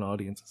and her own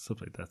audience and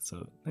stuff like that.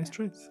 So nice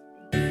choice.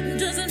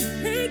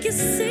 Doesn't make you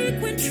sick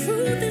when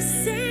truth is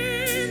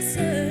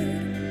censored.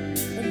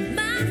 Oh,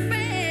 my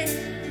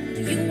friend,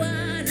 you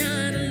are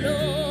not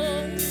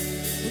alone.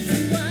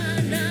 You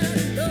are not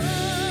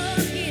alone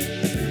here.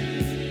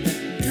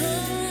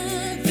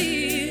 Don't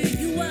fear,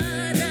 you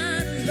are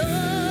not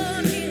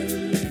alone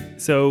here.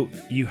 So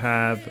you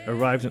have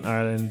arrived in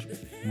Ireland.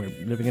 We're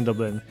living in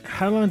Dublin.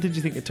 How long did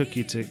you think it took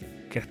you to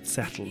get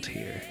settled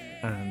here?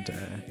 And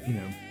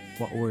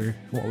what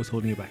was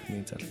holding you back from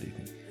being settled, do you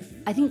think?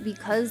 I think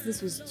because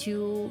this was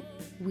 2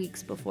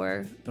 weeks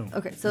before. Oh,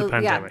 okay, so the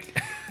pandemic.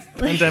 Yeah.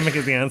 Pandemic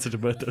is the answer to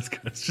both those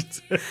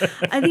questions.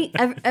 I think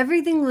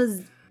everything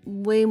was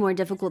way more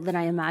difficult than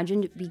I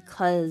imagined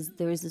because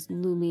there was this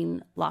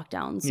looming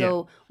lockdown.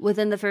 So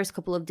within the first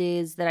couple of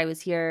days that I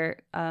was here,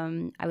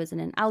 I was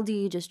in an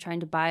Aldi just trying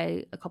to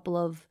buy a couple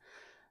of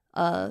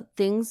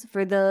things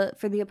for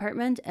the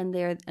apartment, and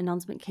their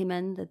announcement came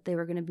in that they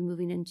were going to be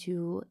moving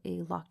into a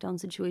lockdown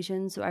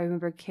situation. So I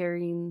remember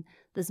carrying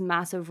this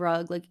massive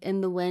rug like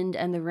in the wind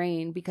and the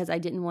rain because I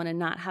didn't want to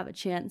not have a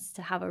chance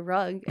to have a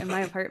rug in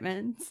my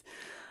apartment.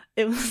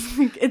 It was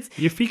like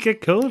your feet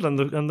get cold on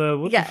the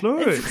wooden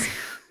floors.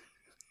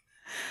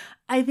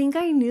 I think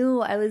I knew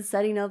I was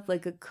setting up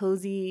like a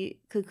cozy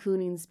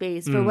cocooning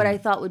space for what I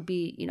thought would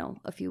be,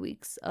 a few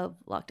weeks of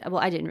lockdown.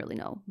 Well, I didn't really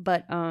know,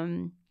 but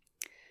I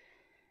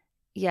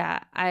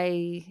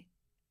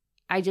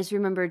just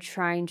remember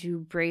trying to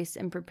brace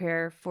and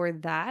prepare for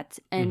that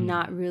and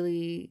not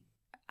really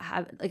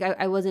have like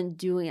I wasn't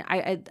doing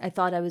I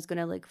thought I was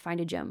gonna like find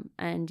a gym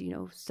and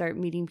start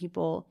meeting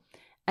people,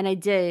 and I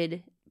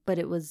did, but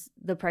it was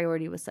the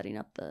priority was setting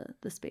up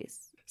the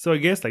space. So I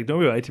guess like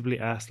normally I typically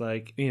ask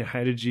like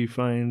how did you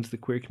find the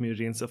queer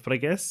community and stuff, but I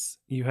guess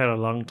you had a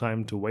long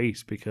time to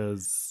wait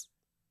because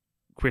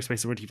queer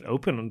spaces weren't even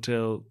open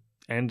until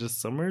end of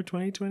summer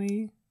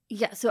 2020.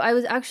 Yeah, so I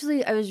was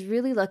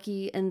really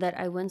lucky in that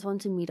I went on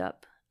to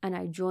Meetup and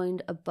I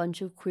joined a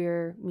bunch of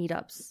queer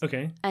meetups.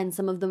 Okay. And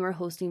some of them are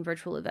hosting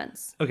virtual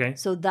events. Okay.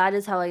 So that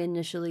is how I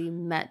initially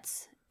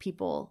met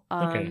people.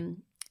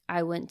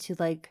 I went to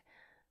like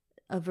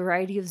a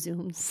variety of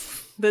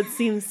Zooms that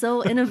seemed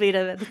so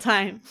innovative at the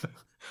time.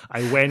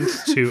 I went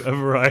to a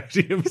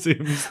variety of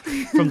Zooms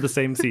from the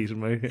same seat in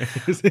my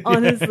house.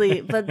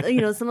 Honestly, but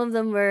some of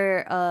them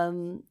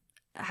were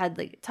had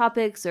like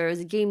topics, or it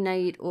was a game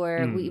night,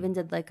 or we even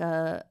did like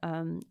a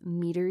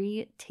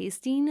meadery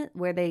tasting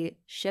where they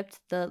shipped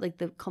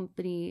the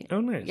company.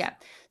 Oh, nice. Yeah,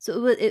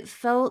 so it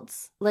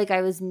felt like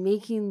I was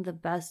making the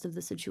best of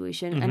the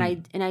situation,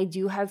 and I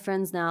do have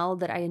friends now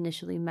that I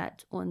initially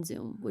met on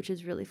Zoom, which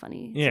is really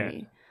funny to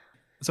me.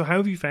 So how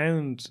have you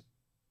found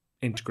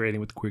integrating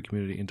with the queer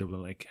community in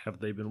Dublin? Like, have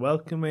they been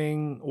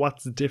welcoming?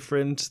 What's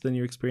different than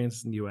your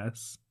experience in the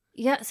US?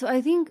 Yeah, so I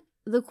think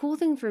the cool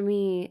thing for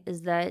me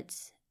is that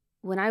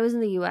when I was in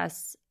the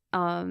US,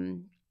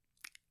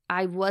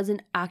 I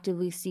wasn't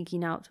actively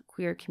seeking out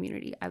queer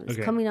community. I was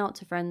coming out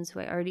to friends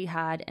who I already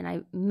had, and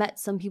I met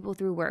some people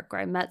through work, or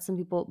I met some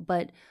people.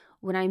 But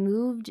when I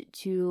moved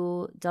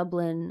to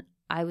Dublin,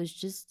 I was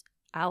just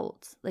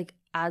out, like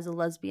as a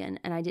lesbian,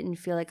 and I didn't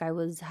feel like I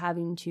was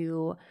having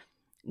to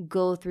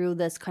go through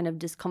this kind of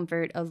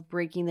discomfort of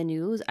breaking the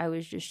news. I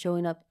was just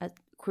showing up at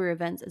queer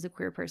events as a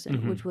queer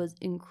person, which was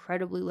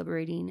incredibly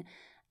liberating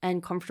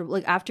and comfortable.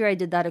 Like after I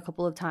did that a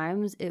couple of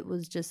times, it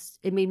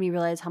made me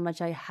realize how much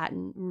I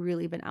hadn't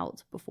really been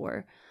out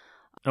before.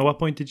 At what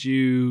point did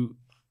you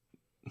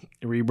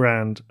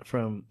rebrand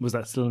from, was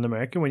that still in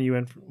America when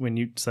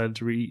you decided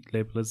to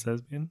relabel as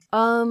lesbian?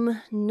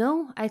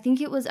 No, I think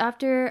it was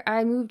after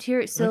I moved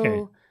here.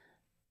 So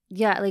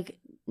yeah, like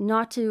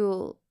not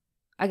to,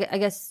 I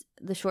guess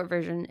the short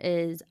version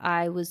is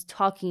I was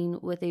talking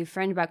with a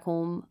friend back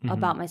home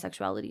about my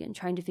sexuality and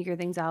trying to figure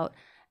things out.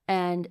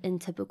 And in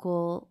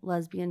typical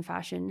lesbian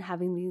fashion,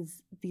 having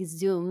these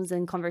Zooms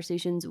and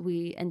conversations,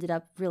 we ended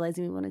up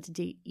realizing we wanted to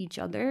date each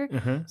other.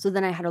 So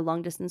then I had a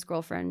long distance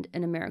girlfriend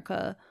in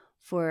America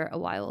for a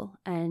while.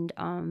 And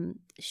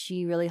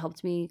she really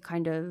helped me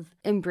kind of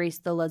embrace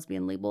the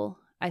lesbian label,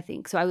 I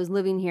think. So I was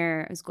living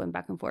here, I was going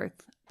back and forth.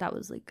 That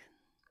was like...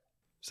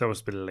 So it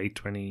was a bit late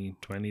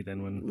 2020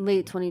 then when...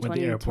 Late 2020, when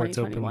the airports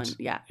 2021, opened.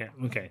 yeah. Yeah,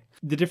 okay.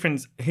 The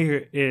difference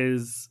here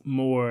is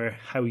more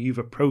how you've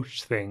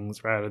approached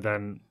things rather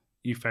than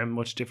you found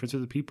much difference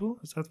with the people.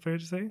 Is that fair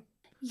to say?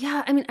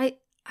 Yeah, I mean,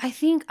 I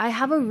think I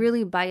have a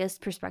really biased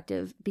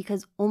perspective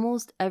because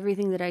almost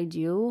everything that I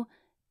do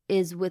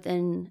is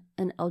within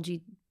an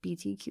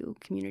LGBTQ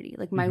community.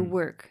 Like my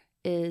work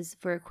is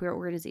for a queer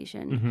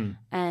organization,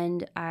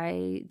 and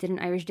I did an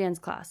Irish dance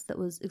class that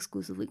was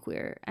exclusively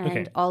queer,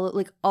 and all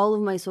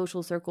of my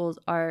social circles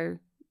are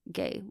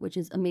gay, which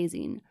is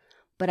amazing.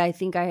 But I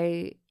think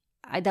I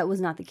that was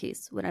not the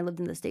case when I lived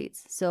in the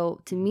States.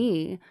 So to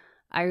me,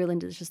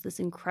 Ireland is just this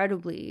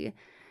incredibly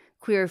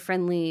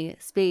queer-friendly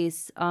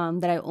space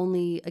that I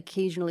only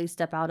occasionally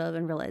step out of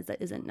and realize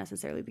that isn't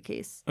necessarily the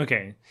case.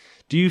 Okay.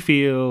 Do you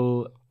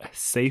feel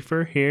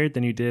safer here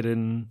than you did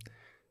in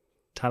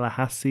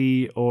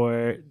Tallahassee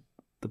or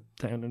the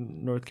town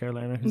in North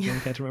Carolina whose name I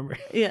can't remember?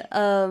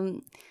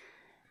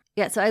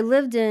 Yeah, so I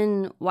lived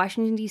in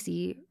Washington,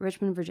 D.C.,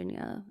 Richmond,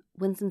 Virginia,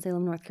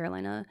 Winston-Salem, North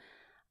Carolina.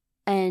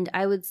 And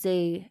I would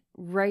say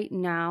right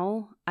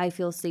now I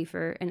feel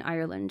safer in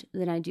Ireland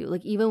than I do.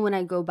 Like even when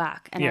I go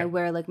back and I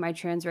wear like my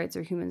trans rights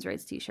or human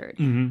rights t-shirt,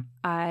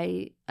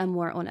 I am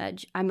more on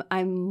edge.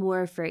 I'm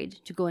more afraid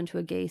to go into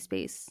a gay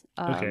space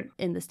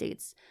in the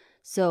States.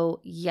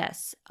 So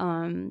yes,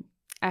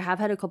 I have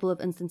had a couple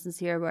of instances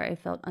here where I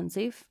felt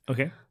unsafe.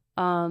 Okay.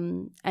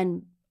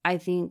 And I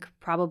think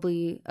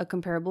probably a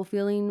comparable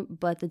feeling,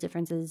 but the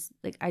difference is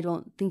like I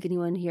don't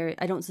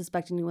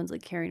suspect anyone's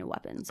like carrying a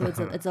weapon. So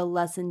it's a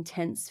less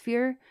intense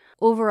fear.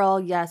 Overall,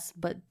 yes,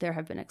 but there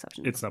have been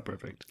exceptions. It's not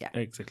perfect. Yeah.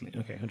 Exactly.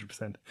 Okay,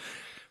 100%.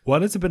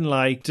 What has it been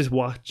like to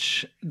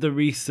watch the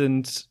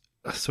recent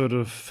sort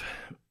of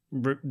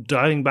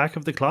dialing back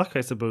of the clock,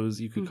 I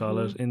suppose you could call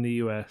it, in the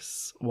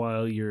US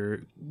while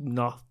you're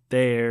not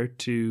there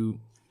to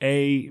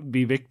A,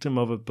 be victim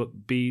of it,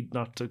 but B,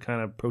 not to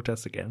kind of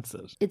protest against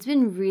it? It's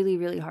been really,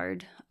 really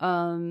hard,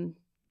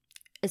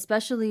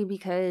 especially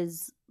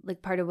because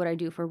like part of what I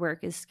do for work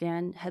is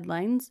scan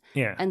headlines.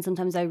 Yeah. And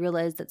sometimes I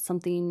realize that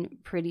something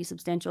pretty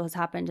substantial has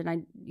happened and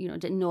I,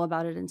 didn't know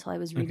about it until I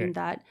was reading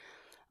that.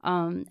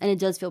 And it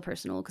does feel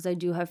personal because I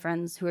do have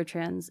friends who are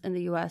trans in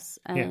the US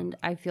and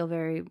I feel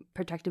very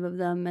protective of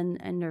them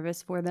and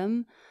nervous for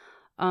them.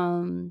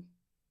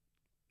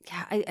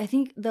 Yeah, I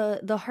think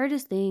the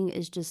hardest thing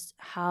is just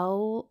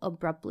how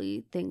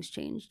abruptly things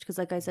changed. Because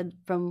like I said,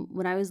 from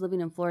when I was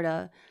living in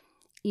Florida,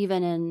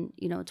 even in,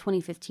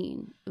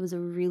 2015, it was a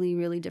really,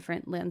 really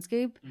different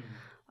landscape.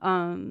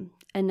 And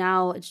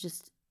now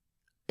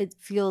it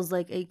feels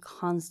like a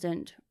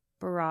constant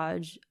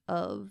barrage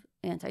of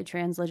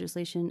anti-trans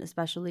legislation,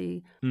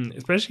 especially.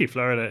 Especially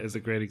Florida is a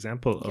great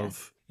example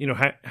of,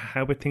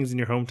 how about things in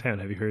your hometown?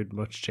 Have you heard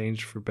much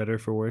change for better,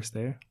 for worse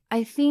there?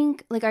 I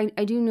think, like, I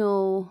do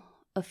know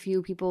a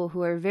few people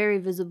who are very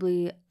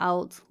visibly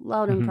out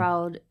loud and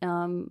proud.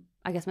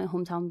 I guess my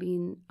hometown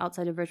being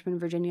outside of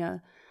Richmond,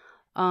 Virginia.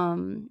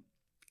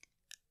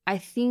 I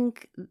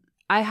think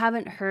I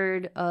haven't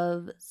heard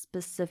of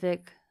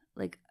specific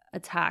like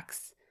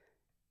attacks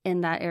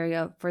in that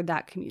area for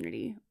that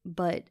community,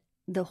 but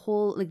the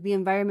whole like the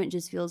environment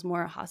just feels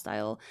more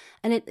hostile,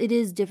 and it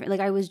is different.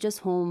 Like I was just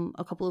home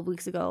a couple of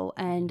weeks ago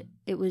and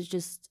it was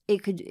just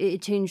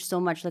it changed so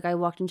much. Like I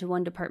walked into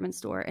one department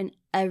store and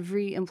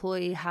every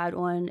employee had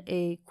on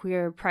a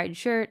queer pride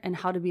shirt and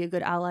how to be a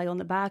good ally on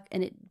the back,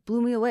 and it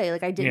blew me away.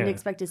 Like I didn't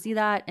expect to see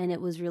that, and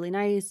it was really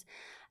nice.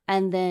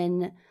 And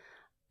then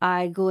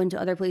I go into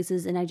other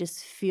places and I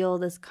just feel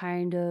this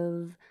kind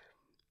of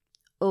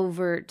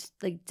overt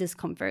like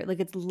discomfort, like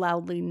it's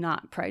loudly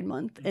not Pride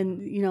Month.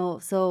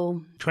 And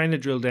so trying to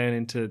drill down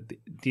into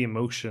the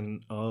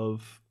emotion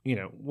of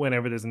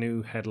whenever there's a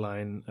new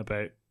headline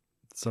about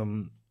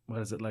some,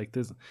 what is it, like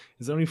there's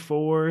only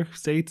 4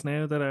 states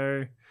now that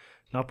are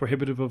not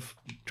prohibitive of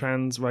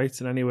trans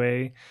rights in any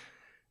way.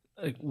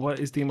 Like, what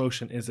is the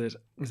emotion? Is it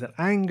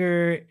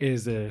anger?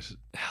 Is it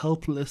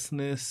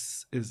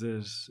helplessness? Is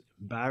it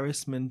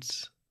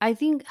embarrassment? I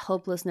think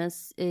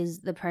helplessness is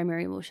the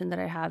primary emotion that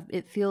I have.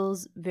 It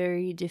feels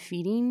very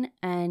defeating,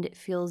 and it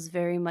feels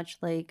very much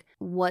like,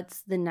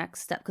 what's the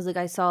next step? Because like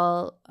I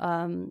saw,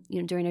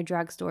 during a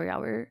drag story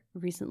hour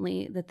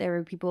recently, that there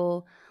were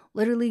people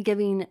literally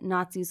giving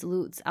Nazi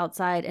salutes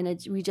outside, and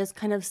we just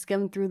kind of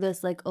skimmed through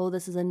this like, oh,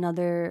 this is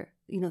another,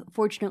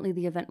 fortunately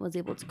the event was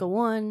able to go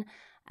on,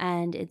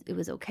 and it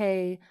was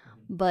okay,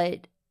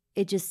 but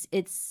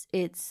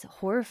it's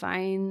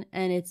horrifying,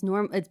 and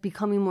it's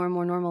becoming more and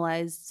more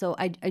normalized. So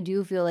I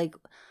do feel like,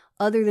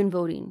 other than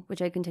voting,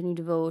 which I continue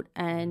to vote,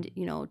 and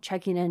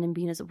checking in and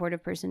being a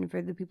supportive person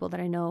for the people that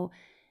I know,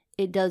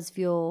 it does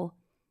feel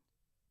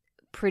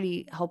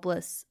pretty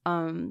helpless.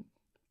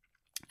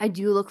 I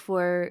do look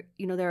for,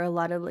 there are a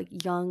lot of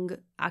like young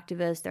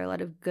activists, there are a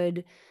lot of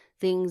good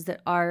things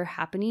that are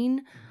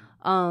happening.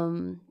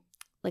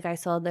 Like I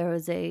saw there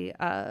was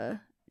a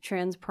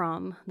trans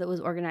prom that was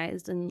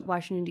organized in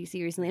Washington DC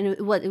recently, and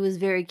it was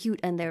very cute,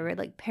 and there were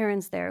like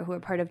parents there who are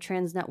part of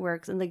trans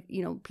networks, and like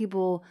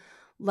people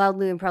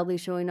loudly and proudly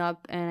showing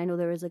up. And I know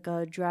there was like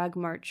a drag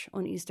march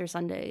on Easter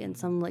Sunday, and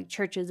some like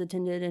churches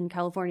attended in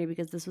California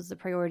because this was the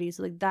priority.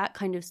 So like that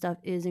kind of stuff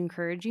is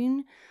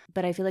encouraging,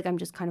 but I feel like I'm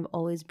just kind of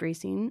always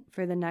bracing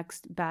for the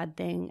next bad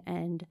thing,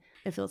 and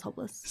it feels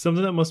hopeless.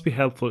 Something that must be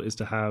helpful is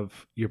to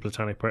have your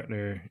platonic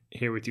partner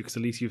here with you, because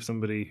at least you have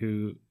somebody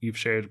who you've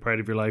shared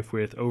part of your life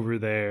with over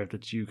there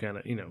that you kind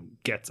of,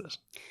 gets it.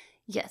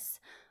 Yes,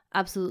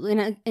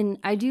 absolutely. And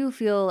I do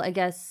feel, I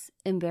guess,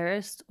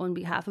 embarrassed on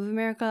behalf of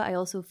America. I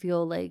also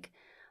feel like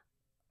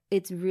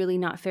it's really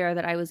not fair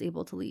that I was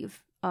able to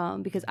leave,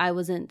 because I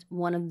wasn't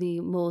one of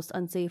the most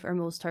unsafe or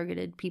most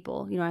targeted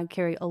people. I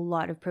carry a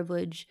lot of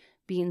privilege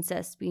being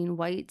cis, being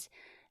white,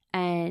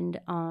 and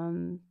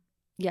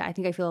I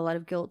think I feel a lot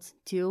of guilt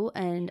too,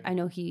 and I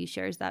know he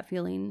shares that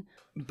feeling.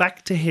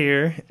 Back to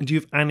here, do you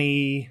have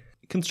any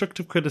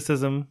constructive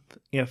criticism,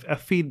 a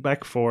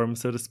feedback form,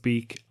 so to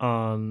speak,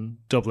 on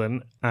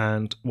Dublin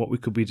and what we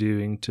could be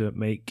doing to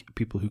make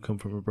people who come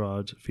from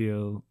abroad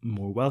feel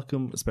more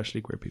welcome,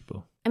 especially queer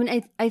people? I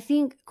mean, I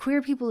think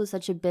queer people is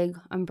such a big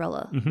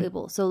umbrella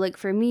label. So like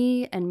for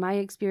me and my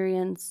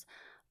experience,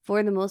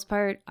 for the most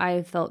part,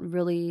 I felt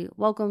really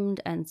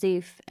welcomed and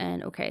safe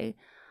and okay.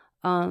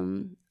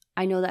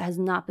 I know that has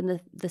not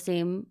been the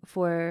same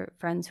for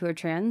friends who are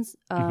trans.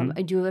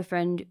 I do have a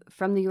friend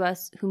from the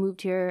US who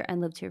moved here and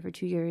lived here for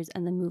 2 years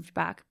and then moved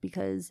back,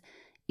 because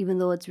even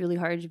though it's really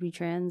hard to be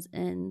trans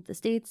in the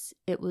States,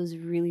 it was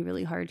really,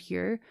 really hard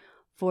here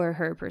for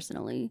her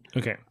personally.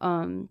 Okay.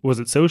 Was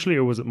it socially,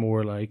 or was it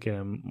more like,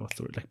 what's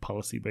the word, like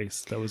policy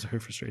based? That was her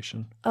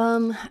frustration.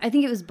 I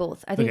think it was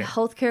both. I think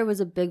healthcare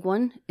was a big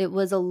one. It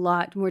was a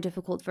lot more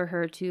difficult for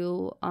her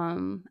to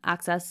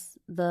access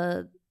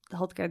the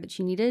healthcare that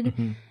she needed.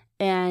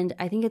 And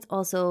I think it's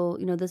also,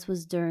 this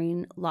was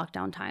during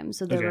lockdown time.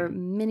 So there were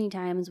many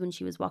times when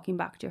she was walking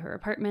back to her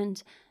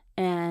apartment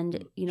and,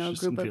 a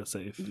group of... feel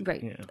safe.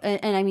 Right. Yeah.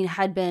 And I mean,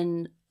 had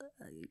been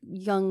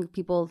young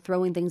people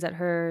throwing things at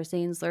her,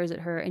 saying slurs at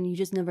her, and you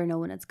just never know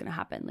when it's going to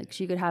happen. Like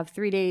she could have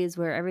 3 days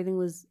where everything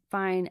was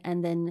fine,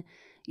 and then,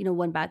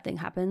 one bad thing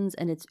happens,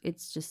 and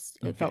it's just,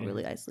 it felt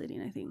really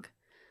isolating, I think.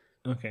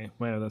 Okay.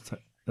 Wow,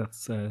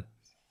 that's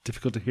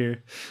difficult to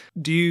hear.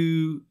 Do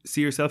you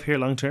see yourself here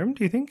long term,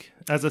 do you think?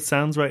 As it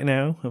sounds right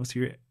now,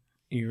 obviously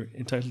you're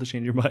entitled to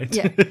change your mind.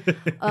 Yeah.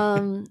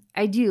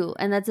 I do.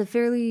 And that's a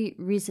fairly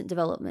recent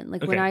development.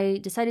 Like when I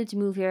decided to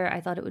move here,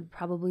 I thought it would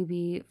probably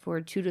be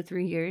for 2 to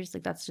 3 years.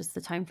 Like that's just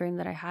the time frame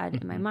that I had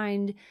in my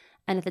mind.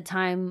 And at the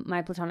time,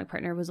 my platonic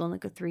partner was on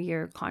like a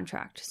 3-year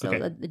contract. So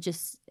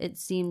it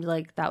seemed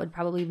like that would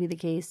probably be the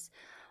case.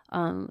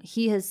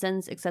 He has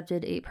since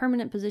accepted a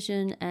permanent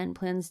position and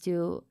plans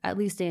to at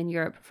least stay in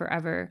Europe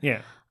forever.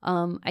 Yeah.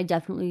 I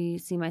definitely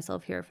see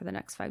myself here for the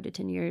next 5 to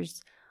 10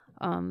 years.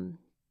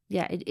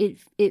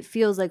 It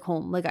feels like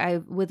home. Like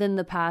within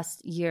the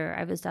past year,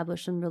 I've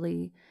established some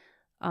really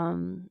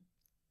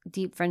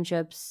deep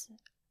friendships.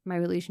 My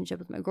relationship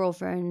with my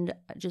girlfriend,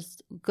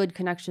 just good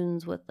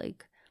connections with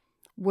like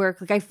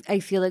work. Like I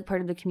feel like part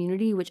of the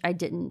community, which I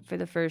didn't for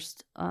the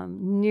first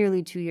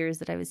nearly 2 years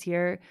that I was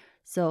here.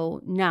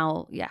 So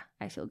now,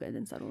 I feel good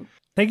and settled.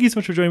 Thank you so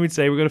much for joining me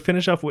today. We're going to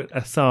finish off with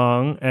a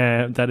song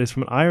that is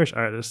from an Irish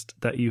artist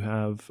that you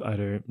have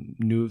either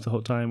knew the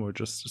whole time or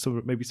just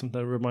maybe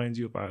something that reminds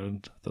you of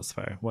Ireland thus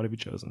far. What have you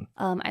chosen?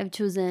 I've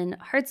chosen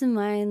Hearts and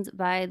Minds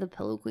by the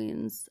Pillow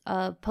Queens.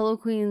 Pillow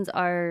Queens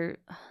are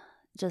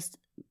just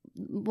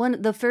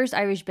the first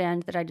Irish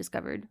band that I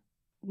discovered,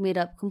 made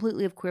up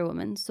completely of queer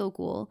women. So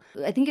cool.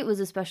 I think it was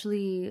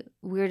especially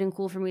weird and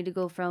cool for me to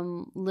go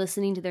from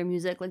listening to their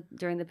music like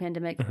during the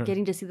pandemic,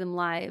 getting to see them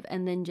live,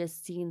 and then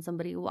just seeing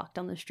somebody walk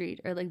down the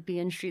street or like be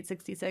in Street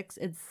 66.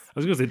 I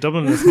was going to say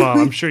Dublin is small.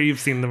 I'm sure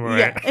you've seen them around.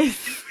 Yeah.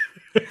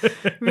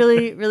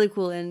 Really, really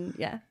cool. And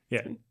yeah.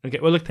 Okay.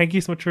 Well, look, thank you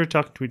so much for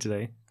talking to me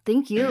today.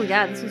 Thank you.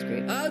 Yeah, this was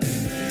great.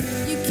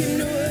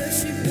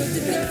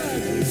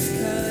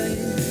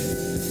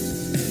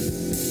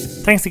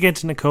 Thanks again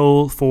to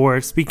Nicole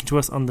for speaking to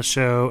us on the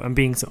show and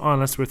being so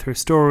honest with her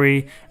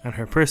story and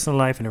her personal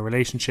life and her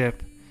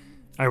relationship.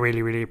 I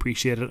really, really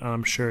appreciate it, and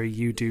I'm sure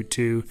you do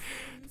too.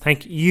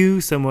 Thank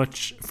you so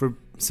much for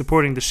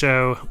supporting the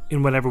show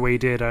in whatever way you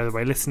did, either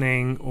by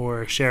listening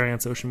or sharing on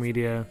social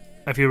media.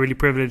 I feel really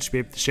privileged to be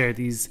able to share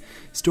these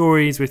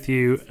stories with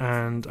you,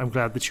 and I'm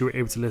glad that you were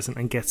able to listen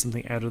and get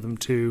something out of them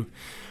too.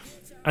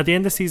 At the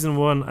end of season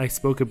 1, I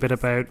spoke a bit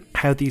about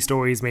how these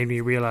stories made me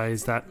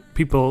realise that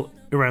people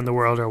around the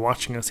world are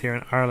watching us here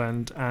in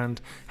Ireland, and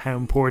how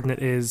important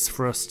it is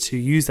for us to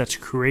use that to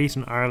create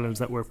an Ireland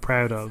that we're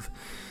proud of.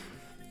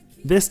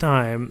 This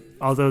time,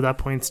 although that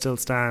point still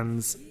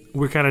stands,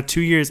 we're kind of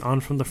 2 years on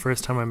from the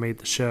first time I made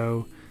the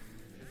show,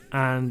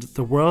 and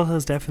the world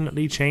has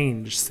definitely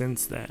changed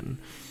since then.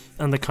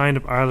 And the kind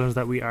of Ireland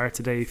that we are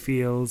today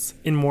feels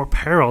in more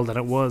peril than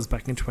it was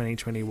back in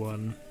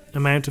 2021.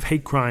 Amount of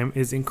hate crime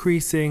is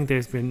increasing.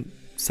 There's been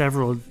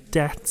several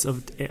deaths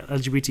of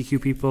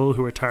LGBTQ people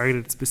who are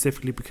targeted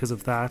specifically because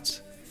of that.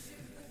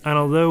 And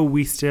although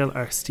we still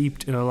are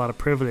steeped in a lot of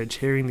privilege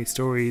hearing these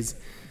stories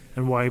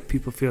and why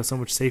people feel so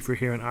much safer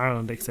here in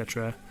Ireland,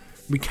 etc.,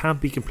 we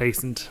can't be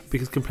complacent,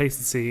 because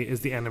complacency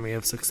is the enemy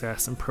of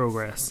success and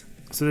progress.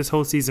 So this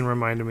whole season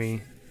reminded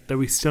me that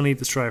we still need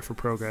to strive for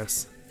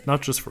progress.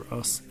 Not just for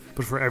us,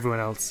 but for everyone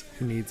else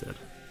who needs it.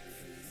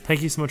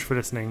 Thank you so much for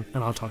listening,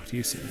 and I'll talk to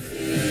you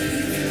soon.